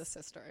Podcast. the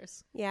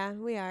sisters. Yeah,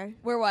 we are.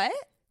 We're what?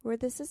 We're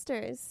the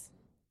sisters.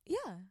 Yeah.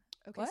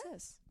 Okay, What?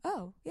 sis.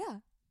 Oh, yeah.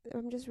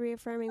 I'm just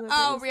reaffirming what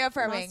Oh, Brittany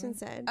reaffirming. Austin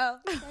said. Oh,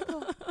 okay,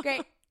 cool.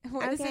 Great.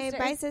 We're the Okay, sisters.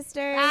 bye,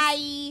 sisters.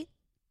 Bye.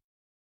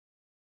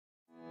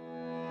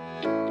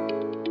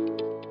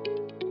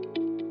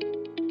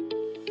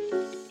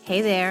 Hey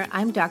there,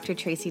 I'm Dr.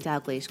 Tracy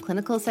Dalgleish,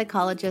 clinical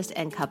psychologist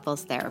and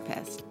couples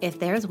therapist. If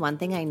there's one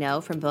thing I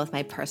know from both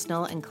my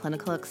personal and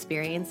clinical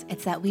experience,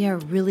 it's that we are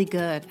really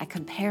good at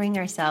comparing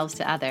ourselves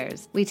to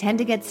others. We tend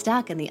to get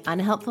stuck in the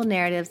unhelpful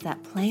narratives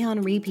that play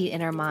on repeat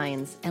in our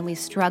minds, and we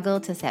struggle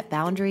to set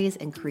boundaries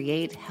and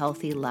create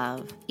healthy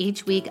love.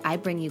 Each week, I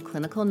bring you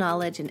clinical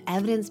knowledge and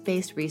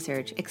evidence-based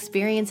research,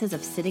 experiences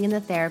of sitting in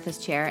the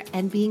therapist chair,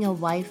 and being a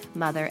wife,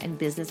 mother, and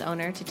business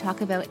owner to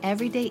talk about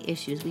everyday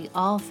issues we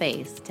all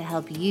face to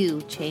help you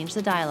you change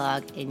the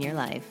dialogue in your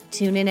life.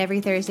 Tune in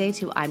every Thursday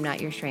to I'm Not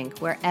Your Shrink,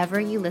 wherever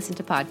you listen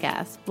to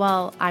podcasts.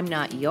 While I'm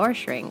not your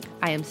shrink,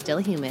 I am still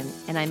human,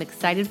 and I'm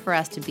excited for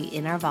us to be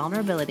in our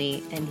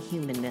vulnerability and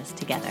humanness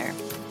together.